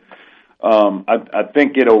 So I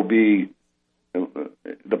think it'll be,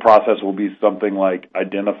 the process will be something like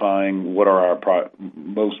identifying what are our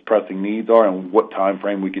most pressing needs are and what time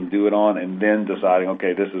frame we can do it on, and then deciding,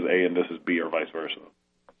 okay, this is A and this is B, or vice versa.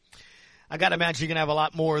 I got to imagine you're going to have a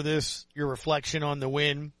lot more of this, your reflection on the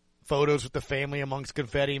win, photos with the family amongst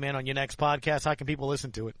confetti, man, on your next podcast. How can people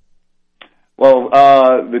listen to it? Well,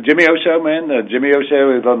 the Jimmy O Show, man. The Jimmy O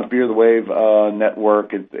Show is on the Fear the Wave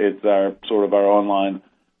network. It's our sort of our online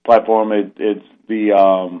platform. It's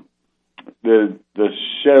the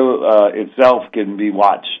show itself can be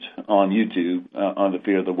watched on YouTube on the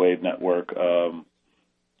Fear the Wave network,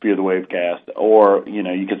 Fear the Wavecast, or you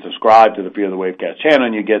know, you can subscribe to the Fear the Wavecast channel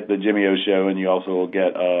and you get the Jimmy O Show, and you also will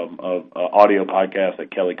get a audio podcast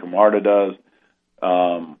that Kelly Camarda does,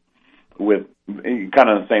 with kind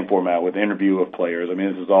of the same format with interview of players. I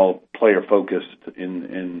mean, this is all player focused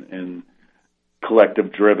and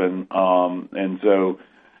collective driven, and so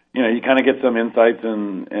you know, you kind of get some insights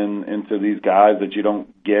into these guys that you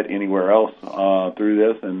don't get anywhere else through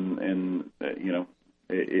this, and you know,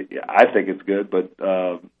 I think it's good, but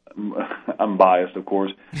I'm biased, of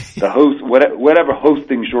course. The host, whatever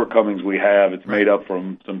hosting shortcomings we have, it's made up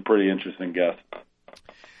from some pretty interesting guests.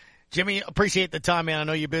 Jimmy, appreciate the time, man. I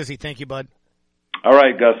know you're busy. Thank you, bud. All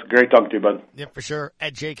right, Gus. Great talking to you, bud. Yeah, for sure.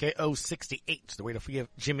 At JKO68 is the way to give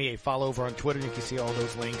Jimmy a follow over on Twitter. You can see all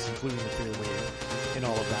those links, including the Fear Wave and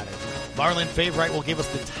all of that as well. Marlon Favorite will give us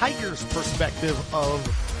the Tigers' perspective of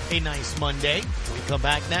a nice Monday. We come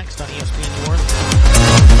back next on ESPN New Orleans.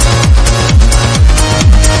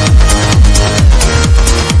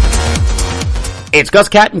 It's Gus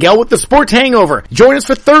Kattengell with the Sports Hangover. Join us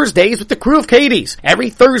for Thursdays with the crew of Katie's. Every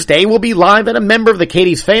Thursday, we'll be live at a member of the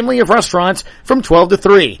Katie's family of restaurants from 12 to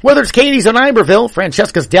 3. Whether it's Katie's on Iberville,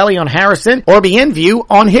 Francesca's Deli on Harrison, or Bienview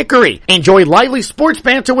on Hickory. Enjoy lively sports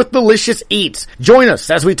banter with delicious eats. Join us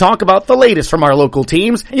as we talk about the latest from our local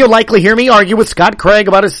teams, and you'll likely hear me argue with Scott Craig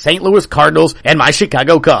about his St. Louis Cardinals and my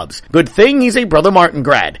Chicago Cubs. Good thing he's a Brother Martin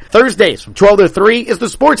grad. Thursdays from 12 to 3 is the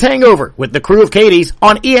Sports Hangover with the crew of Katie's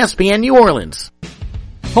on ESPN New Orleans.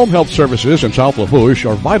 Home health services in South LaFouche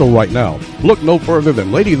are vital right now. Look no further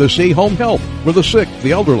than Lady of the Sea Home Health. For the sick,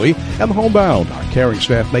 the elderly, and the homebound, our caring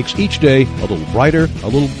staff makes each day a little brighter, a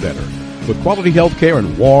little better. With quality health care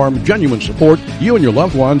and warm, genuine support, you and your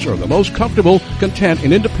loved ones are the most comfortable, content,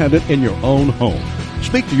 and independent in your own home.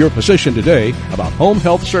 Speak to your physician today about home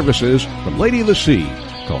health services from Lady of the Sea.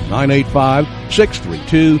 Call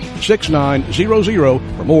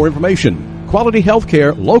 985-632-6900 for more information. Quality health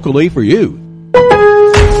care locally for you.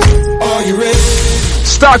 Are you ready?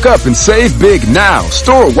 Stock up and save big now,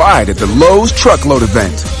 store-wide at the Lowe's Truckload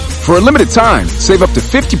event. For a limited time, save up to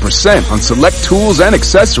 50% on select tools and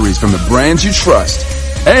accessories from the brands you trust.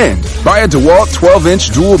 And buy a DeWalt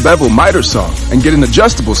 12-inch dual bevel miter saw and get an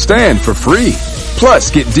adjustable stand for free.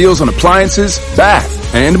 Plus, get deals on appliances,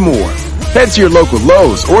 bath, and more. Head to your local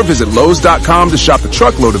Lowe's or visit Lowe's.com to shop the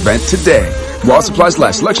Truckload event today. While supplies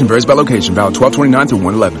last, selection varies by location. Valid 12/29 through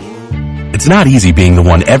 1/11. It's not easy being the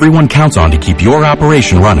one everyone counts on to keep your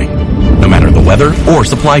operation running, no matter the weather or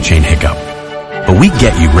supply chain hiccup. But we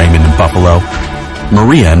get you, Raymond in Buffalo,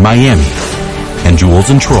 Maria in Miami, and Jules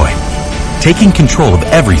in Troy, taking control of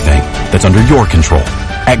everything that's under your control.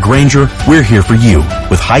 At Grainger, we're here for you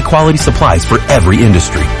with high-quality supplies for every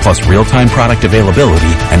industry, plus real-time product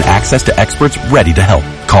availability and access to experts ready to help.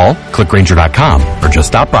 Call, click Grainger.com, or just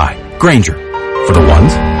stop by. Grainger, for the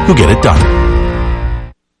ones who get it done.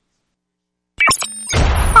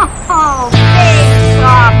 Oh, big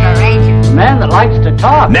operation. The man that likes to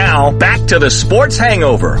talk. Now, back to the Sports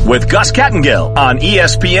Hangover with Gus Kattengill on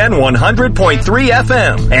ESPN 100.3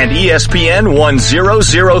 FM and ESPN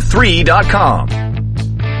 1003.com.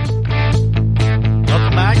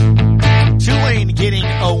 Welcome back. Tulane getting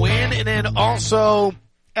a win, and then also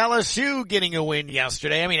LSU getting a win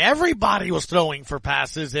yesterday. I mean, everybody was throwing for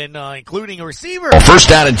passes, and including a receiver. First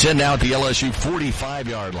down and 10 now at the LSU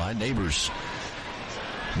 45-yard line. Neighbors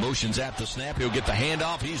motions at the snap. He'll get the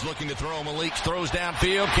handoff. He's looking to throw. Malik throws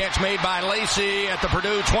downfield. Catch made by Lacey at the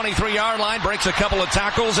Purdue 23-yard line. Breaks a couple of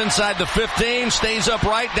tackles inside the 15. Stays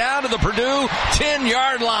upright down to the Purdue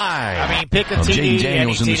 10-yard line. I mean, pick a TD. Jaden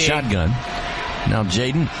Daniels in the TD. shotgun. Now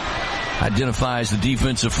Jaden identifies the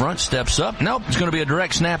defensive front, steps up. Nope, it's going to be a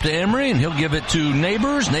direct snap to Emory, and he'll give it to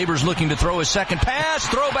Neighbors. Neighbors looking to throw his second pass.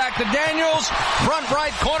 Throw back to Daniels. Front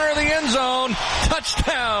right corner of the end zone.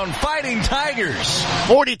 Touchdown, Fighting Tigers.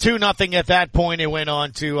 42-0 at that point. It went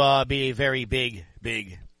on to be a very big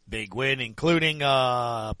win, including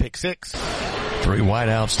pick six. 3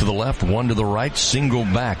 wideouts to the left, 1 to the right. Single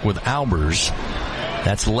back with Albers.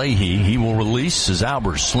 That's Leahy. He will release as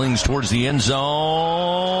Albers slings towards the end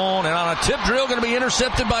zone. And on a tip drill, going to be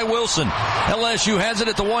intercepted by Wilson. LSU has it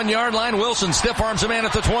at the 1-yard line. Wilson stiff arms a man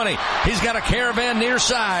at the 20. He's got a caravan near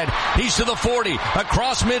side. He's to the 40.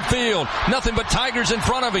 Across midfield. Nothing but Tigers in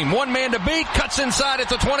front of him. One man to beat. Cuts inside at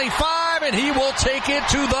the 25. And he will take it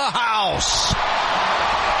to the house.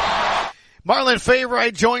 Marlon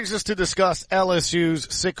Favorite joins us to discuss LSU's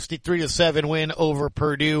 63-7 win over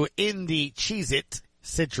Purdue in the Cheez-It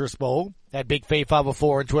Citrus Bowl. At Big Faye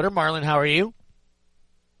 504 on Twitter. Marlon, how are you?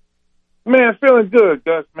 Man, feeling good,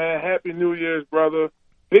 Gus, man. Happy New Year's, brother.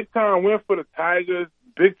 Big time win for the Tigers.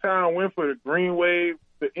 Big time win for the Green Wave.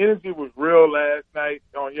 The energy was real last night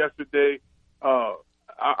on yesterday.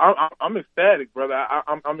 I'm ecstatic, brother.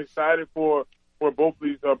 I'm excited for where both of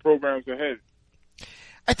these programs are headed.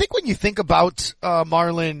 I think when you think about,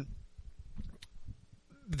 Marlon,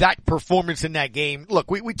 that performance in that game, look,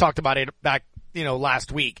 we talked about it back,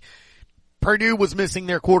 last week. Purdue was missing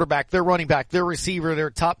their quarterback, their running back, their receiver, their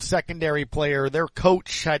top secondary player. Their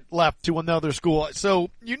coach had left to another school. So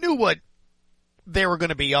you knew what they were going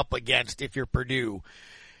to be up against if you're Purdue.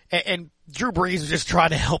 And Drew Brees was just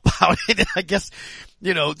trying to help out and I guess,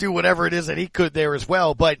 do whatever it is that he could there as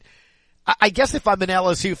well. But I guess if I'm an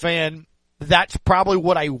LSU fan, that's probably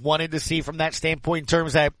what I wanted to see from that standpoint in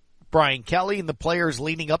terms that Brian Kelly and the players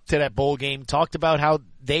leading up to that bowl game talked about how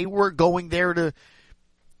they were going there to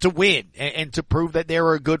win and to prove that they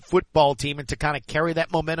were a good football team and to kind of carry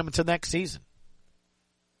that momentum into next season.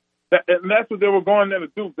 And that's what they were going there to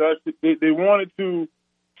do, Gus. They wanted to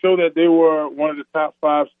show that they were one of the top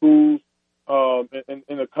 5 schools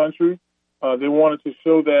in the country. They wanted to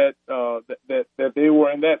show that that they were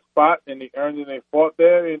in that spot and they earned it and they fought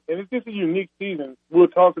there. And it's just a unique season. We were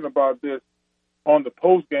talking about this on the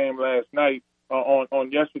post game last night,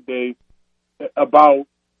 on yesterday, about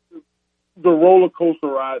the roller coaster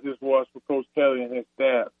ride this was for Coach Kelly and his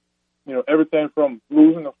staff. Everything from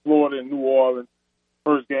losing to Florida and New Orleans,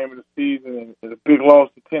 first game of the season, and a big loss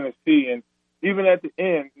to Tennessee, and even at the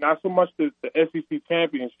end, not so much the SEC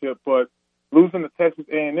championship, but losing to Texas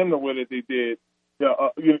A&M the way that they did.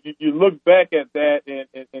 You look back at that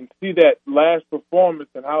and see that last performance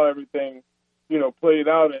and how everything played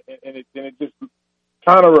out, and it just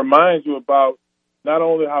kind of reminds you about not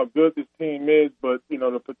only how good this team is, but,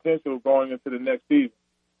 the potential going into the next season.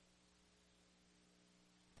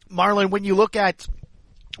 Marlon, when you look at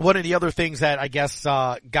one of the other things that I guess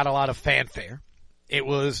got a lot of fanfare, it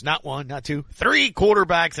was not one, not two, three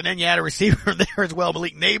quarterbacks, and then you had a receiver there as well.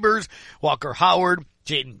 Malik Neighbors, Walker Howard,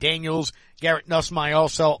 Jaden Daniels, Garrett Nussmeier,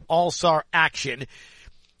 also all-star action.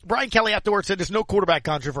 Brian Kelly afterwards said there's no quarterback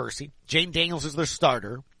controversy. Jaden Daniels is their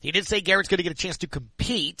starter. He did say Garrett's going to get a chance to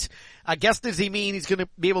compete. I guess does he mean he's going to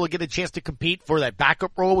be able to get a chance to compete for that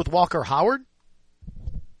backup role with Walker Howard?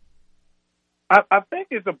 I think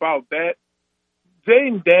it's about that.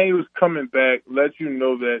 Jaden Daniels coming back lets you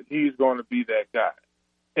know that he's going to be that guy.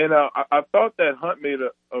 And I thought that Hunt made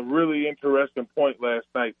a really interesting point last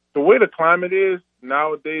night. The way the climate is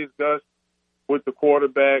nowadays, Gus, with the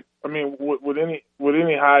quarterback, I mean, with any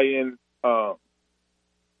high-end NCAA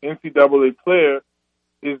player,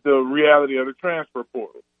 is the reality of the transfer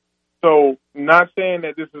portal. So not saying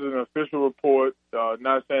that this is an official report,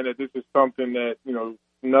 not saying that this is something that,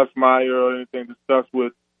 Nussmeier or anything discussed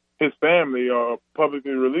with his family or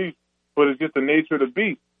publicly released, but it's just the nature of the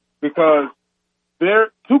beast. Because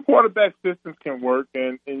two quarterback systems can work,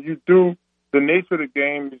 and you do, the nature of the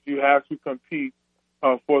game is you have to compete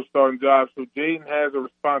for a starting job. So Jaden has a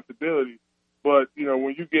responsibility. But,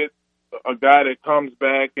 when you get a guy that comes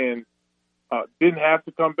back and didn't have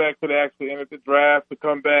to come back, could actually enter the draft to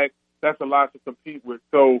come back, that's a lot to compete with.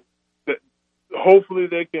 So hopefully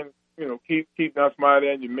they can, keep Nussmeier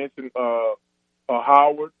there. And you mentioned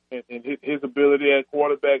Howard and his ability at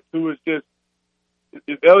quarterback too. It's just,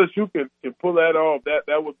 if LSU can pull that off,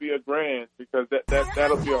 that would be a grand, because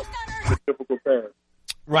that'll be a difficult task.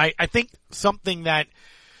 Right. I think something that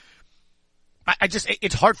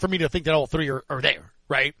it's hard for me to think that all three are there,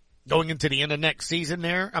 right? Going into the end of next season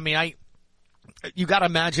there. I mean, you gotta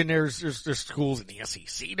imagine there's schools in the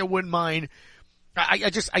SEC that wouldn't mind. I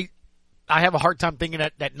have a hard time thinking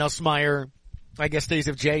that Nussmeier, I guess, stays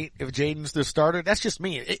if Jaden's the starter. That's just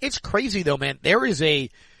me. It's crazy though, man. There is a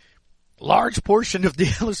large portion of the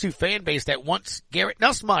LSU fan base that wants Garrett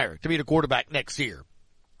Nussmeier to be the quarterback next year.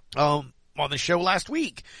 On the show last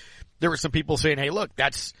week, there were some people saying, hey, look,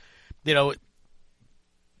 that's, they weren't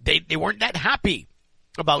that happy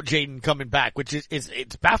about Jaden coming back, which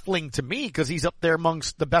it's baffling to me because he's up there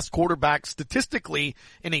amongst the best quarterbacks statistically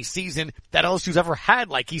in a season that LSU's ever had.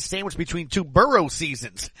 Like, he's sandwiched between two Burrow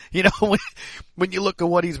seasons, when you look at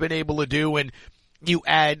what he's been able to do, and you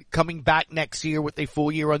add coming back next year with a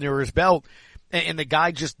full year under his belt, and the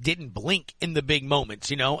guy just didn't blink in the big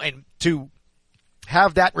moments, and to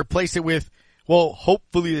have that replace it with, well,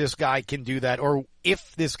 hopefully this guy can do that, or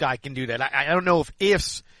if this guy can do that. I don't know if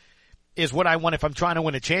ifs is what I want if I'm trying to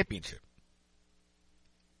win a championship.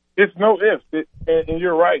 It's no ifs. And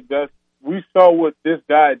you're right, Gus. We saw what this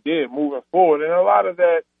guy did moving forward, and a lot of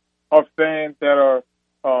that are fans that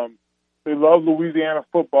are they love Louisiana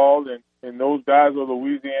football, and those guys are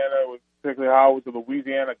Louisiana, particularly Howard's a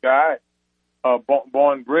Louisiana guy,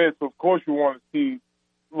 born and bred. So of course you want to see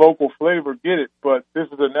local flavor, get it. But this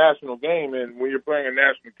is a national game, and when you're playing a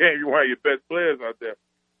national game, you want your best players out there.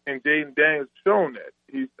 And Jaden Daniels has shown that.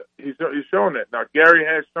 He's shown that. Now Gary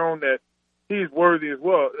has shown that he's worthy as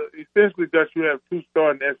well. Essentially, Gus, you have two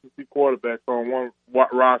starting SEC quarterbacks on one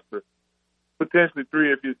roster, potentially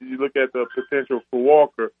three if you look at the potential for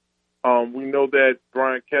Walker. We know that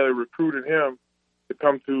Brian Kelly recruited him to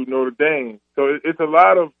come to Notre Dame. So it's a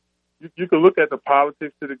lot of, you can look at the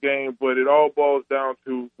politics of the game, but it all boils down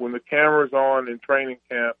to when the camera's on in training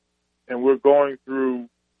camp and we're going through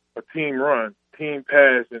a team run, team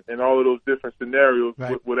pass, and all of those different scenarios,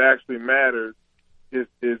 right. What actually matters is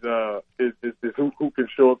who can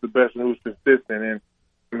show up the best and who's consistent. And,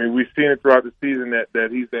 I mean, we've seen it throughout the season that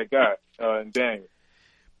he's that guy, in Daniel.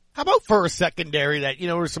 How about for a secondary that,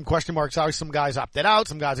 there's some question marks. Obviously, some guys opted out.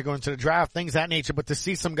 Some guys are going to the draft, things of that nature. But to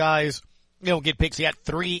see some guys, get picks, he had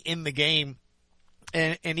 3 in the game.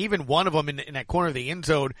 And even one of them in that corner of the end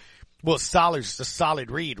zone was solid, just a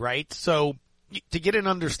solid read, right? So to get an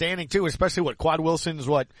understanding too, especially what Quad Wilson's,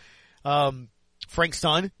 Frank's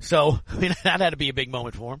son. So, that had to be a big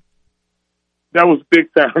moment for him. That was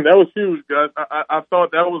big time. That was huge, guys. I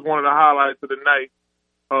thought that was one of the highlights of the night.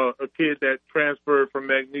 A kid that transferred from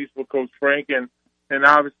McNeese with Coach Frank and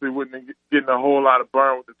obviously wasn't getting a whole lot of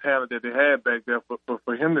burn with the talent that they had back there. But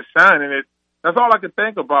for him to shine in it, that's all I could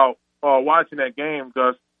think about watching that game,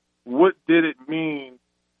 Gus. What did it mean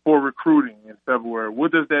for recruiting in February?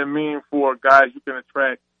 What does that mean for guys you can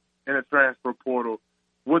attract in a transfer portal?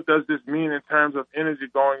 What does this mean in terms of energy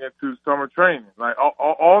going into summer training? Like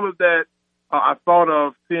all of that, I thought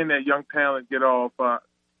of seeing that young talent get off.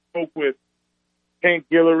 Spoke with Hank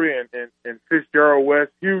Guillory and Fitzgerald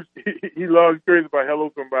West. He loves crazy about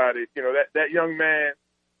Hello Somebody. You know, that young man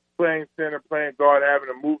playing center, playing guard, having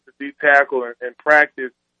to move to D tackle and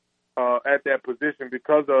practice at that position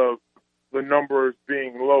because of the numbers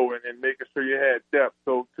being low and making sure you had depth.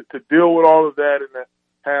 So to deal with all of that and to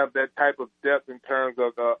have that type of depth in terms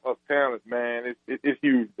of talent, man, it's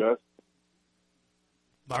huge, Gus.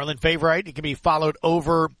 Marlon Favorite, he can be followed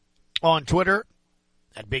over on Twitter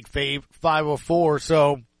at Big Fave 504.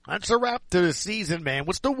 So that's a wrap to the season, man.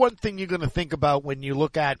 What's the one thing you're going to think about when you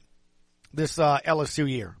look at this LSU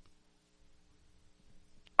year?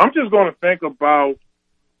 I'm just going to think about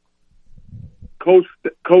Coach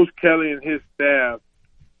Kelly and his staff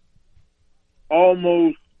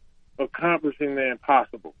almost accomplishing the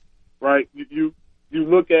impossible, right? You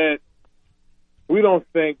look at, we don't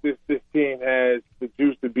think this team has the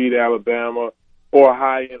juice to beat Alabama or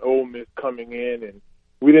high-end Ole Miss coming in, and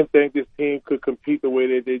we didn't think this team could compete the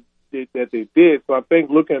way they did. So I think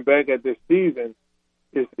looking back at this season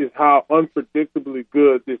is how unpredictably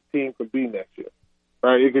good this team could be next year,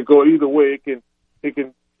 right? It could go either way.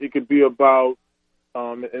 It could be about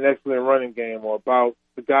an excellent running game, or about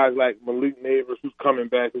the guys like Malik Neighbors, who's coming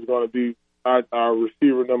back, who's going to be our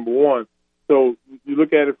receiver number one. So you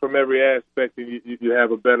look at it from every aspect, and you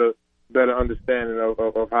have a better understanding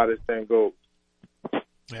of how this thing goes.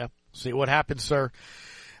 Yeah, see what happens, sir.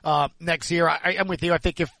 Next year, I'm with you. I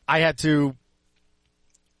think if I had to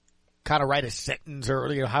kind of write a sentence,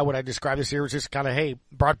 or how would I describe this year, it's just kind of, hey,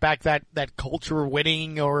 brought back that culture of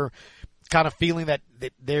winning, or kind of feeling that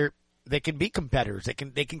they can be competitors.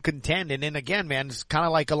 They can contend. And then again, man, it's kind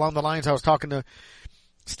of like along the lines I was talking to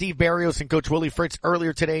Steve Barrios and Coach Willie Fritz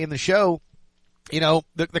earlier today in the show.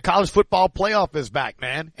 The college football playoff is back,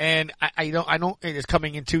 man. And I don't it's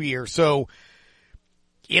coming in 2 years. So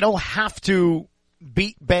you don't have to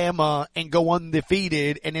beat Bama and go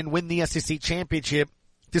undefeated and then win the SEC championship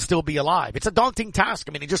to still be alive. It's a daunting task.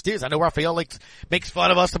 I mean, it just is. I know Raphael makes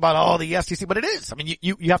fun of us about the SEC, but it is. I mean,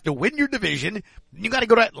 you have to win your division. You got to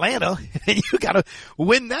go to Atlanta and you got to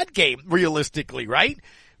win that game realistically, right?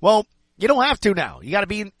 Well, you don't have to now. You got to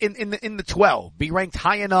be in the 12, be ranked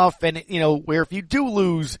high enough, and where if you do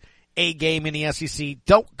lose a game in the SEC,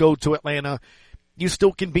 don't go to Atlanta. You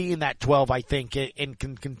still can be in that 12, I think, and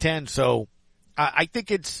can contend. So I think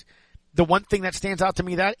it's the one thing that stands out to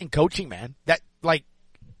me, that in coaching, man, that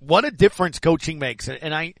what a difference coaching makes.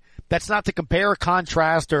 And that's not to compare or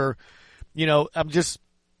contrast or,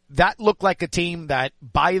 that looked like a team that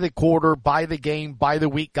by the quarter, by the game, by the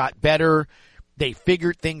week got better. They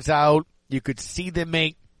figured things out. You could see them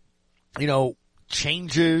make,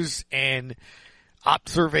 changes and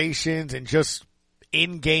observations and just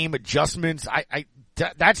in-game adjustments.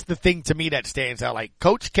 That's the thing to me that stands out. Like,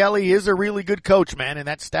 Coach Kelly is a really good coach, man, and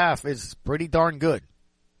that staff is pretty darn good.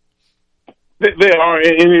 They are,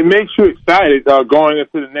 and it makes you excited going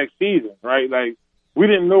into the next season, right? Like, we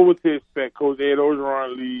didn't know what to expect. Coach Ed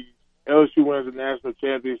Orgeron leaves. LSU wins the national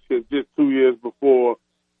championship just 2 years before.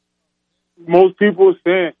 Most people are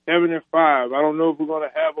saying 7-5. I don't know if we're going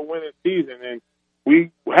to have a winning season, and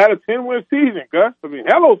we had a 10-win season, Gus. I mean,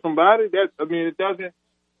 hello, somebody. It doesn't,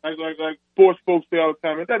 like sports folks say all the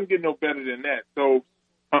time, it doesn't get no better than that. So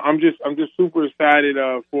I'm just super excited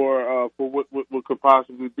for what could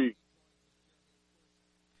possibly be.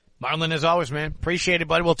 Marlon, as always, man, appreciate it,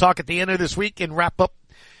 buddy. We'll talk at the end of this week and wrap up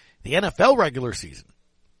the NFL regular season.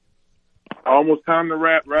 Almost time to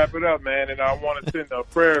wrap it up, man. And I want to send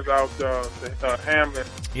prayers out to Hamlin.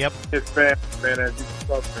 Yep. His family, man, as he's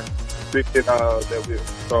suffering that we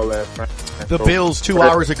saw last night. The Bills 2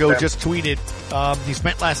 hours ago just tweeted, he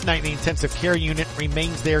spent last night in the intensive care unit,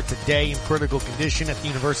 remains there today in critical condition at the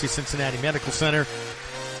University of Cincinnati Medical Center.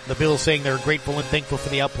 The Bills saying they're grateful and thankful for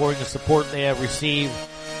the outpouring of support they have received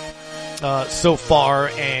so far.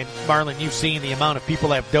 And Marlon, you've seen the amount of people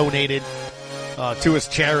that have donated to his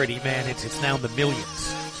charity, man. It's now in the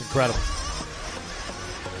millions. It's incredible.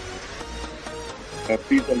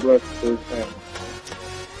 Peace and blessings to his family.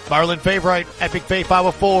 Marlon Favorite, Epic Faith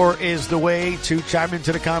 504 is the way to chime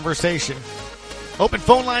into the conversation. Open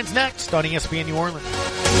phone lines next on ESPN New Orleans.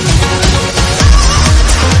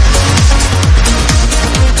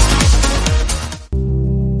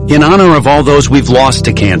 In honor of all those we've lost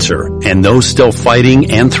to cancer and those still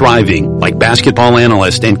fighting and thriving, like basketball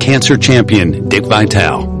analyst and cancer champion Dick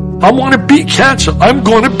Vitale. I want to beat cancer. I'm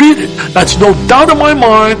going to beat it. That's no doubt in my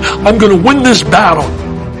mind. I'm going to win this battle.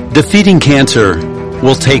 Defeating cancer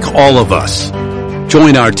will take all of us.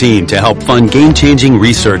 Join our team to help fund game-changing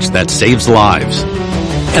research that saves lives.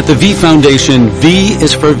 At the V Foundation, V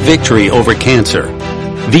is for victory over cancer.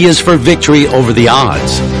 V is for victory over the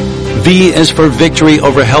odds. V is for victory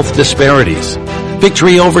over health disparities,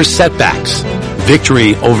 victory over setbacks,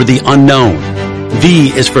 victory over the unknown. V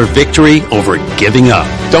is for victory over giving up.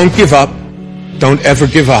 Don't give up. Don't ever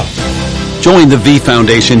give up. Join the V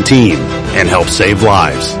Foundation team and help save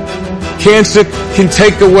lives. Cancer can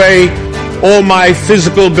take away all my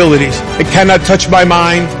physical abilities. It cannot touch my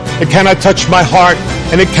mind. It cannot touch my heart.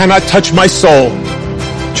 And it cannot touch my soul.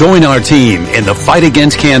 Join our team in the fight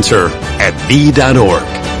against cancer at V.org.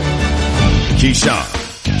 Keyshawn,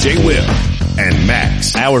 J. Will, and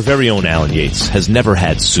Max. Our very own Alan Yates has never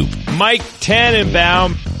had soup. Mike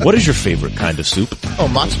Tannenbaum. What is your favorite kind of soup? Oh,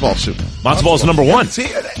 matzo ball soup. Matzo ball is number one.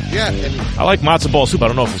 Yeah. I like matzo ball soup. I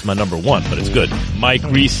don't know if it's my number one, but it's good. Mike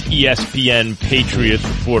Reese, ESPN Patriots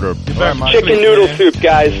reporter. Chicken noodle soup,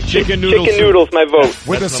 guys. Chicken noodles, my vote.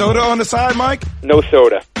 With a soda on the side, Mike? No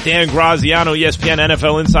soda. Dan Graziano, ESPN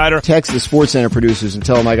NFL Insider. Text the Sports Center producers and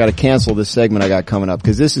tell them I got to cancel this segment I got coming up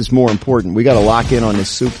because this is more important. We got to lock in on this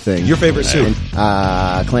soup thing. Your favorite soup?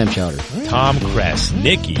 Clam chowder. Tom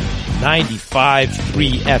Krasnicki,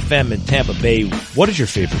 95.3 FM in Tampa Bay. What is your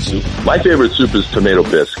favorite soup? My favorite soup is tomato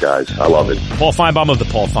bisque, guys. I love it. Paul Feinbaum of the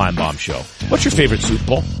Paul Feinbaum Show. What's your favorite soup,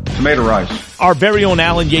 Paul? Tomato rice. Our very own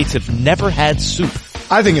Alan Yates have never had soup.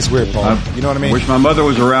 I think it's weird, Paul. You know what I mean? Wish my mother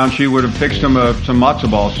was around. She would have fixed some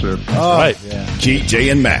matzo ball soup. That's right. Yeah.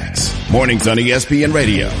 GJ and Max. Mornings on ESPN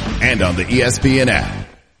Radio and on the ESPN app.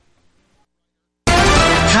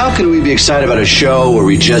 How can we be excited about a show where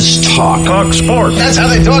we just talk? Talk sports. That's how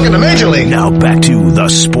they talk in the Major League. Now back to the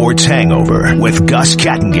Sports Hangover with Gus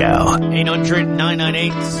Kattengell.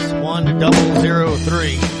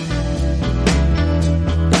 800-998-1003.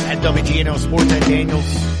 At WGNO Sports at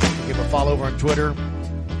Daniels. Give a follow over on Twitter.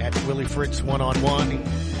 At Willie Fritz 1-on-1. He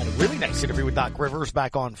had a really nice interview with Doc Rivers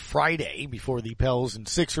back on Friday before the Pels and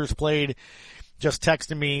Sixers played. Just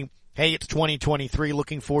texted me, hey, it's 2023.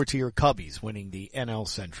 Looking forward to your Cubbies winning the NL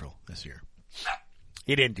Central this year.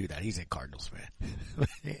 He didn't do that. He's a Cardinals fan.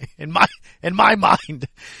 in my mind,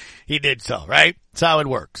 he did so, right? That's how it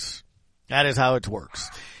works. That is how it works.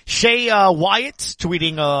 Shea Wyatt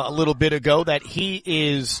tweeting a little bit ago that he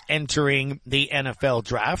is entering the NFL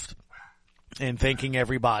draft and thanking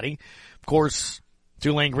everybody. Of course,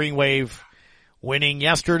 Tulane Green Wave winning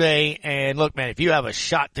yesterday. And look, man, if you have a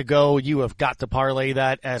shot to go, you have got to parlay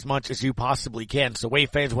that as much as you possibly can. So Wave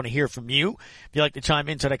fans want to hear from you. If you'd like to chime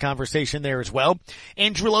into the conversation there as well.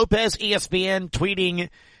 Andrew Lopez, ESPN, tweeting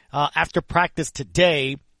after practice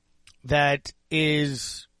today that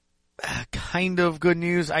is kind of good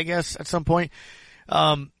news, I guess, at some point.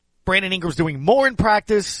 Brandon Ingram's doing more in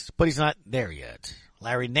practice, but he's not there yet.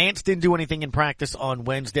 Larry Nance didn't do anything in practice on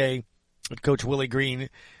Wednesday. With Coach Willie Green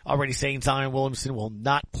already saying Zion Williamson will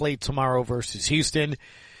not play tomorrow versus Houston.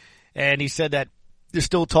 And he said that they're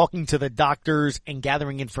still talking to the doctors and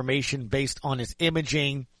gathering information based on his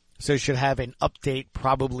imaging. So should have an update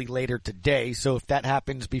probably later today. So if that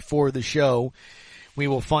happens before the show, we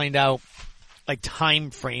will find out a time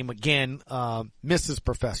frame. Again, Mrs.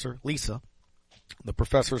 Professor, Lisa, the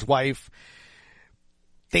professor's wife,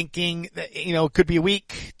 thinking that, it could be a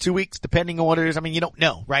week, 2 weeks, depending on what it is. I mean, you don't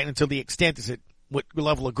know, right? Until the extent, is it what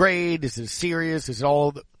level of grade? Is it serious? Is it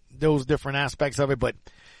all those different aspects of it? But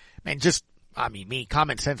man, me,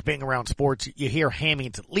 common sense being around sports, you hear hammy,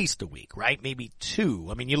 it's at least a week, right? Maybe 2.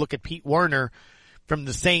 I mean, you look at Pete Werner from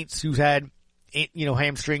the Saints who's had,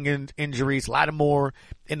 hamstring injuries, Lattimore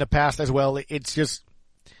in the past as well. It's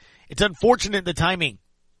unfortunate the timing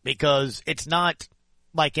because it's not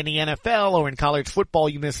like in the NFL or in college football,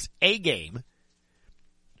 you miss a game.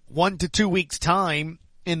 1 to 2 weeks time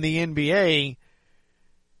in the NBA,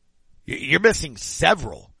 you're missing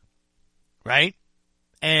several, right?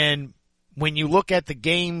 And when you look at the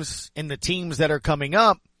games and the teams that are coming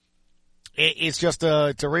up, it's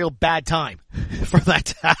a real bad time for that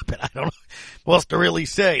to happen. I don't know what else to really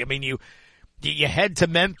say. I mean, you head to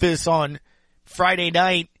Memphis on Friday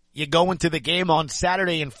night, you go into the game on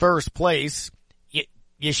Saturday in first place.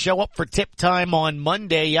 You show up for tip time on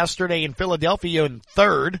Monday, yesterday in Philadelphia in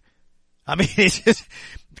third. I mean, it's just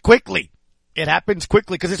quickly. It happens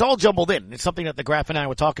quickly because it's all jumbled in. It's something that the Graph and I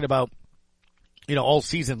were talking about, all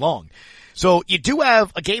season long. So you do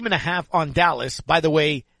have a game and a half on Dallas. By the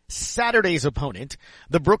way, Saturday's opponent.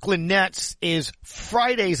 The Brooklyn Nets is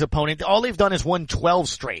Friday's opponent. All they've done is won 12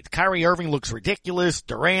 straight. Kyrie Irving looks ridiculous.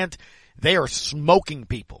 Durant, they are smoking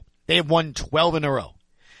people. They have won 12 in a row.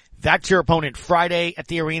 That's your opponent Friday at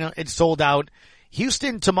the arena. It's sold out.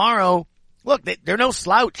 Houston tomorrow. Look, they're no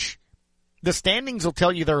slouch. The standings will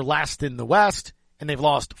tell you they're last in the West, and they've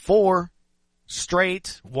lost 4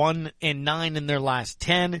 straight, 1-9 in their last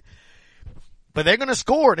 10. But they're going to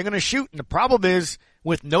score. They're going to shoot. And the problem is,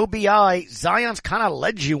 with no BI, Zion's kind of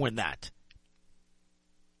led you in that.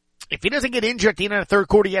 If he doesn't get injured at the end of the third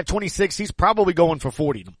quarter, he had 26. He's probably going for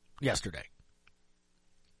 40 yesterday.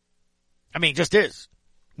 I mean, just is.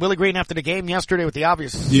 Willie Green after the game yesterday with the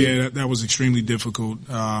obvious. Yeah, that was extremely difficult.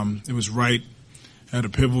 It was right at a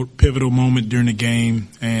pivotal moment during the game.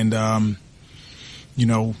 And, you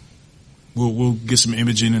know, we'll get some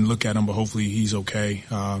imaging and look at him, but hopefully he's okay.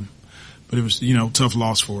 But it was, you know, tough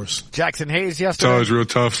loss for us. Jackson Hayes yesterday. It's always real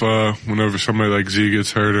tough whenever somebody like Z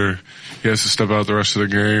gets hurt or he has to step out the rest of the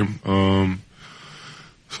game.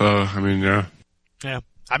 So, I mean, yeah. Yeah.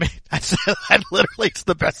 I mean, that literally is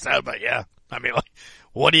the best soundbite, yeah. I mean, like,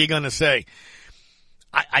 what are you going to say?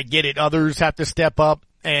 I get it. Others have to step up,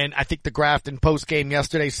 and I think the Grafton postgame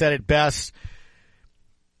yesterday said it best.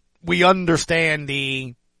 We understand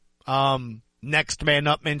the next man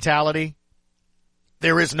up mentality.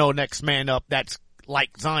 There is no next man up that's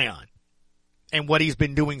like Zion. And what he's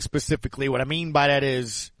been doing specifically, what I mean by that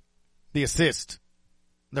is the assist,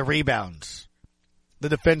 the rebounds, the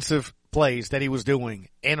defensive plays that he was doing,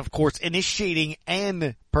 and of course initiating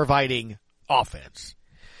and providing offense.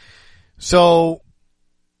 So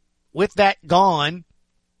with that gone,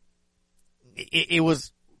 it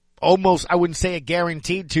was almost, I wouldn't say a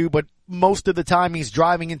guaranteed to, but most of the time he's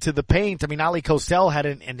driving into the paint. I mean, Ali Kosel had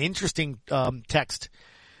an interesting text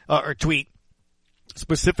or tweet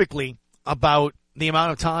specifically about the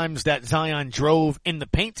amount of times that Zion drove in the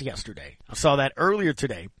paint yesterday. I saw that earlier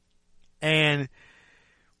today. And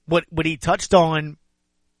what he touched on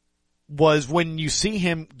was when you see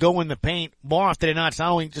him go in the paint, more often than not, it's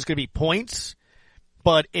not only just going to be points,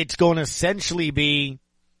 but it's going to essentially be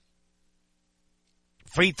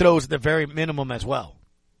free throws at the very minimum as well.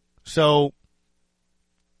 So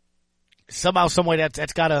somehow, some way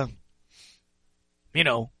that's got to, you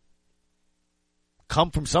know,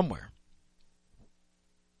 come from somewhere.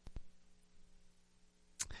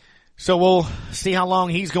 So we'll see how long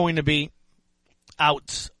he's going to be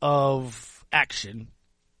out of action,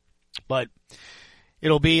 but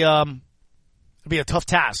it'll be a tough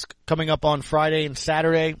task coming up on Friday and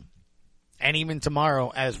Saturday, and even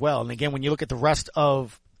tomorrow as well. And again, when you look at the rest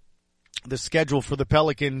of the schedule for the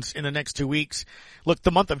Pelicans in the next 2 weeks, look,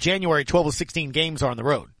 the month of January, 12 of 16 games are on the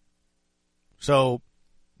road. So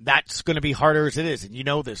that's going to be harder as it is. And you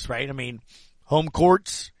know this, right? I mean, home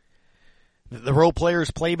courts, the role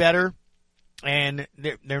players play better, and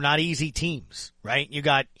they're not easy teams, right? You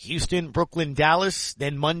got Houston, Brooklyn, Dallas,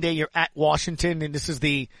 then Monday you're at Washington, and this is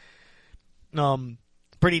the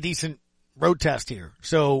pretty decent road test here.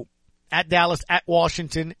 So at Dallas, at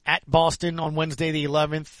Washington, at Boston on Wednesday the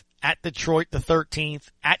 11th, at Detroit the 13th,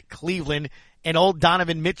 at Cleveland, and old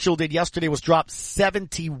Donovan Mitchell did yesterday was drop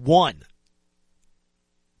 71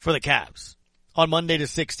 for the Cavs on Monday the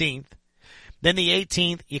 16th. Then the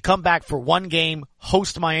 18th, you come back for one game,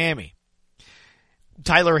 host Miami.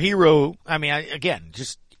 Tyler Hero, I mean, again,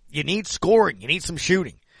 just, you need scoring, you need some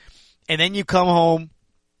shooting. And then you come home,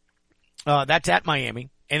 that's at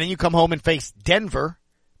Miami, and then you come home and face Denver,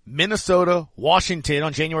 Minnesota, Washington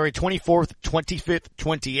on January 24th, 25th,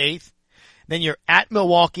 28th. Then you're at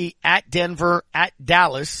Milwaukee, at Denver, at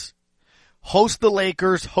Dallas, host the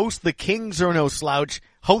Lakers, host the Kings are no slouch,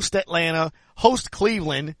 host Atlanta, host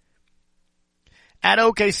Cleveland, at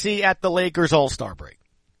OKC, at the Lakers All-Star break.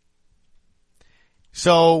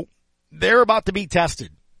 So they're about to be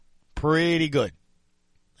tested pretty good.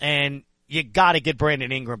 And you got to get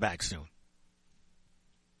Brandon Ingram back soon.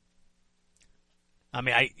 I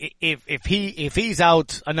mean, if he's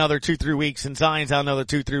out another 2-3 weeks and Zion's out another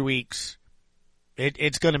 2-3 weeks,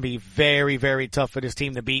 it's going to be very, very tough for this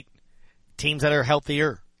team to beat teams that are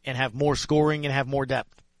healthier and have more scoring and have more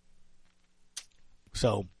depth.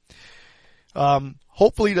 So,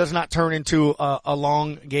 hopefully it does not turn into a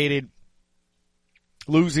elongated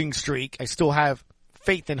losing streak. I still have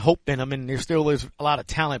faith and hope in them, and there still is a lot of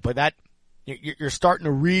talent, but that you're starting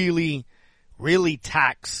to really, really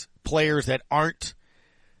tax players that aren't,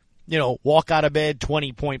 you know, walk out of bed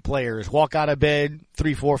 20-point players, walk out of bed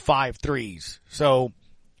 3, 4, 5 threes. So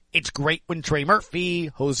it's great when Trey Murphy,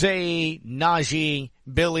 Jose, Najee,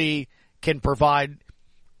 Billy can provide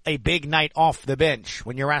a big night off the bench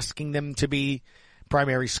when you're asking them to be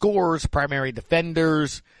primary scorers, primary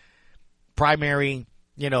defenders, primary,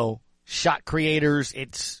 you know, shot creators.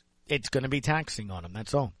 It's going to be taxing on them.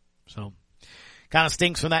 That's all. So kind of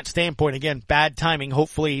stinks from that standpoint. Again, bad timing.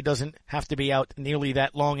 Hopefully he doesn't have to be out nearly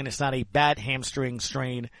that long and it's not a bad hamstring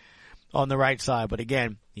strain on the right side. But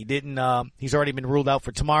again, he's already been ruled out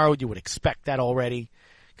for tomorrow. You would expect that already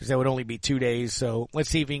because that would only be 2 days. So let's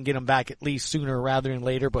see if we can get him back at least sooner rather than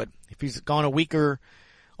later. But if he's gone a week or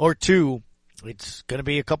two, it's going to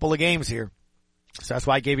be a couple of games here. So that's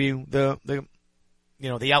why I gave you the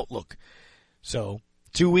outlook. So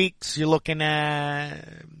 2 weeks, you're looking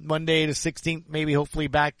at Monday the 16th, maybe hopefully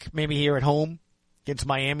back, maybe here at home against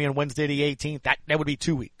Miami on Wednesday the 18th. That would be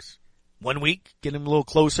 2 weeks. 1 week, get him a little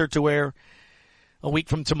closer to where a week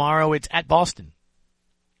from tomorrow it's at Boston.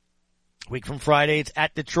 A week from Friday it's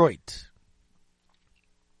at Detroit.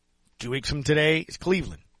 2 weeks from today it's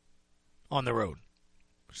Cleveland on the road.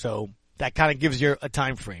 So that kind of gives you a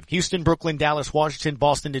time frame. Houston, Brooklyn, Dallas, Washington,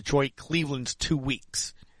 Boston, Detroit, Cleveland's 2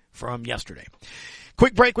 weeks from yesterday.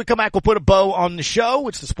 Quick break. We come back. We'll put a bow on the show.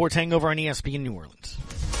 It's the Sports Hangover on ESPN New Orleans.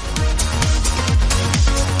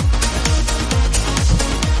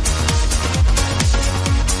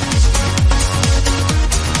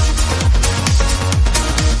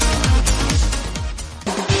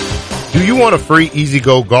 Do you want a free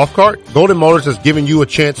EasyGo golf cart? Golden Motors has given you a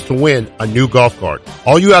chance to win a new golf cart.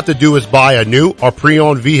 All you have to do is buy a new or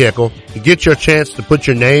pre-owned vehicle to get your chance to put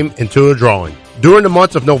your name into a drawing. During the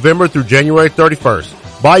months of November through January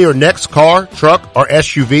 31st, buy your next car, truck, or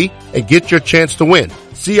SUV and get your chance to win.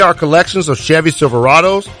 See our collections of Chevy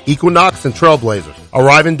Silverados, Equinox, and Trailblazers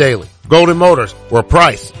arriving daily. Golden Motors, where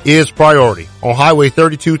price is priority. On Highway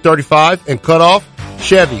 3235 and Cutoff,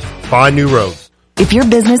 Chevy, find new roads. If your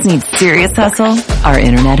business needs serious hustle, our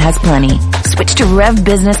internet has plenty. Switch to Rev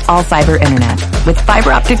Business All-Fiber Internet. With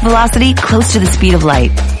fiber optic velocity close to the speed of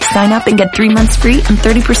light. Sign up and get 3 months free and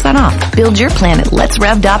 30% off. Build your plan at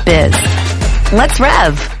letsrev.biz. Let's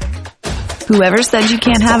Rev! Whoever said you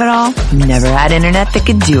can't have it all, never had internet that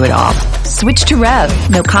could do it all. Switch to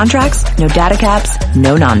Rev. No contracts, no data caps,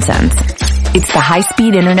 no nonsense. It's the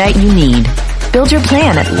high-speed internet you need. Build your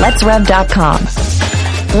plan at letsrev.com.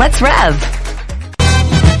 Let's Rev!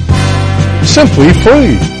 Simply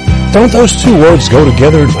free. Don't those two words go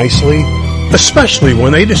together nicely? Especially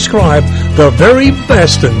when they describe the very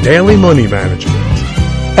best in daily money management.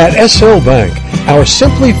 At SL Bank, our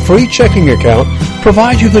Simply Free checking account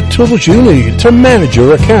provides you the tools you need to manage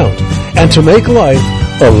your account and to make life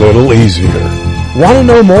a little easier. Want to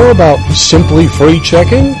know more about Simply Free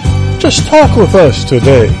checking? Just talk with us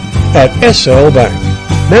today at SL Bank.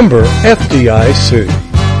 Member FDIC.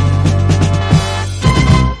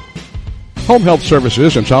 Home health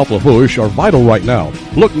services in South Lafourche are vital right now.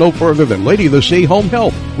 Look no further than Lady of the Sea Home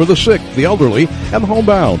Health. For the sick, the elderly, and the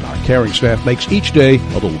homebound, our caring staff makes each day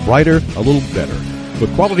a little brighter, a little better.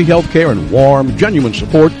 With quality health care and warm, genuine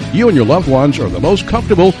support, you and your loved ones are the most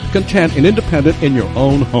comfortable, content, and independent in your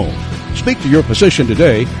own home. Speak to your physician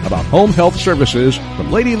today about home health services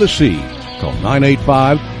from Lady of the Sea. Call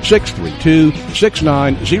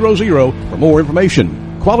 985-632-6900 for more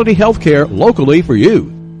information. Quality health care locally for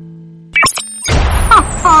you.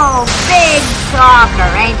 Oh, big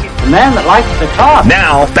talker, ain't you? The man that likes to talk.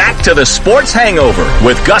 Now, back to the Sports Hangover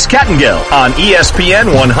with Gus Kattengill on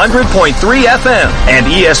ESPN 100.3 FM and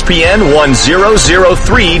ESPN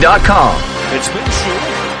 1003.com. It's been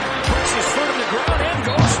shooting. Puts his foot on the ground and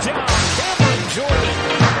goes down. Cameron Jordan.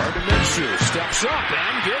 Gardner Minshew steps up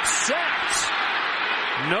and gets sacked.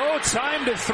 No time to throw.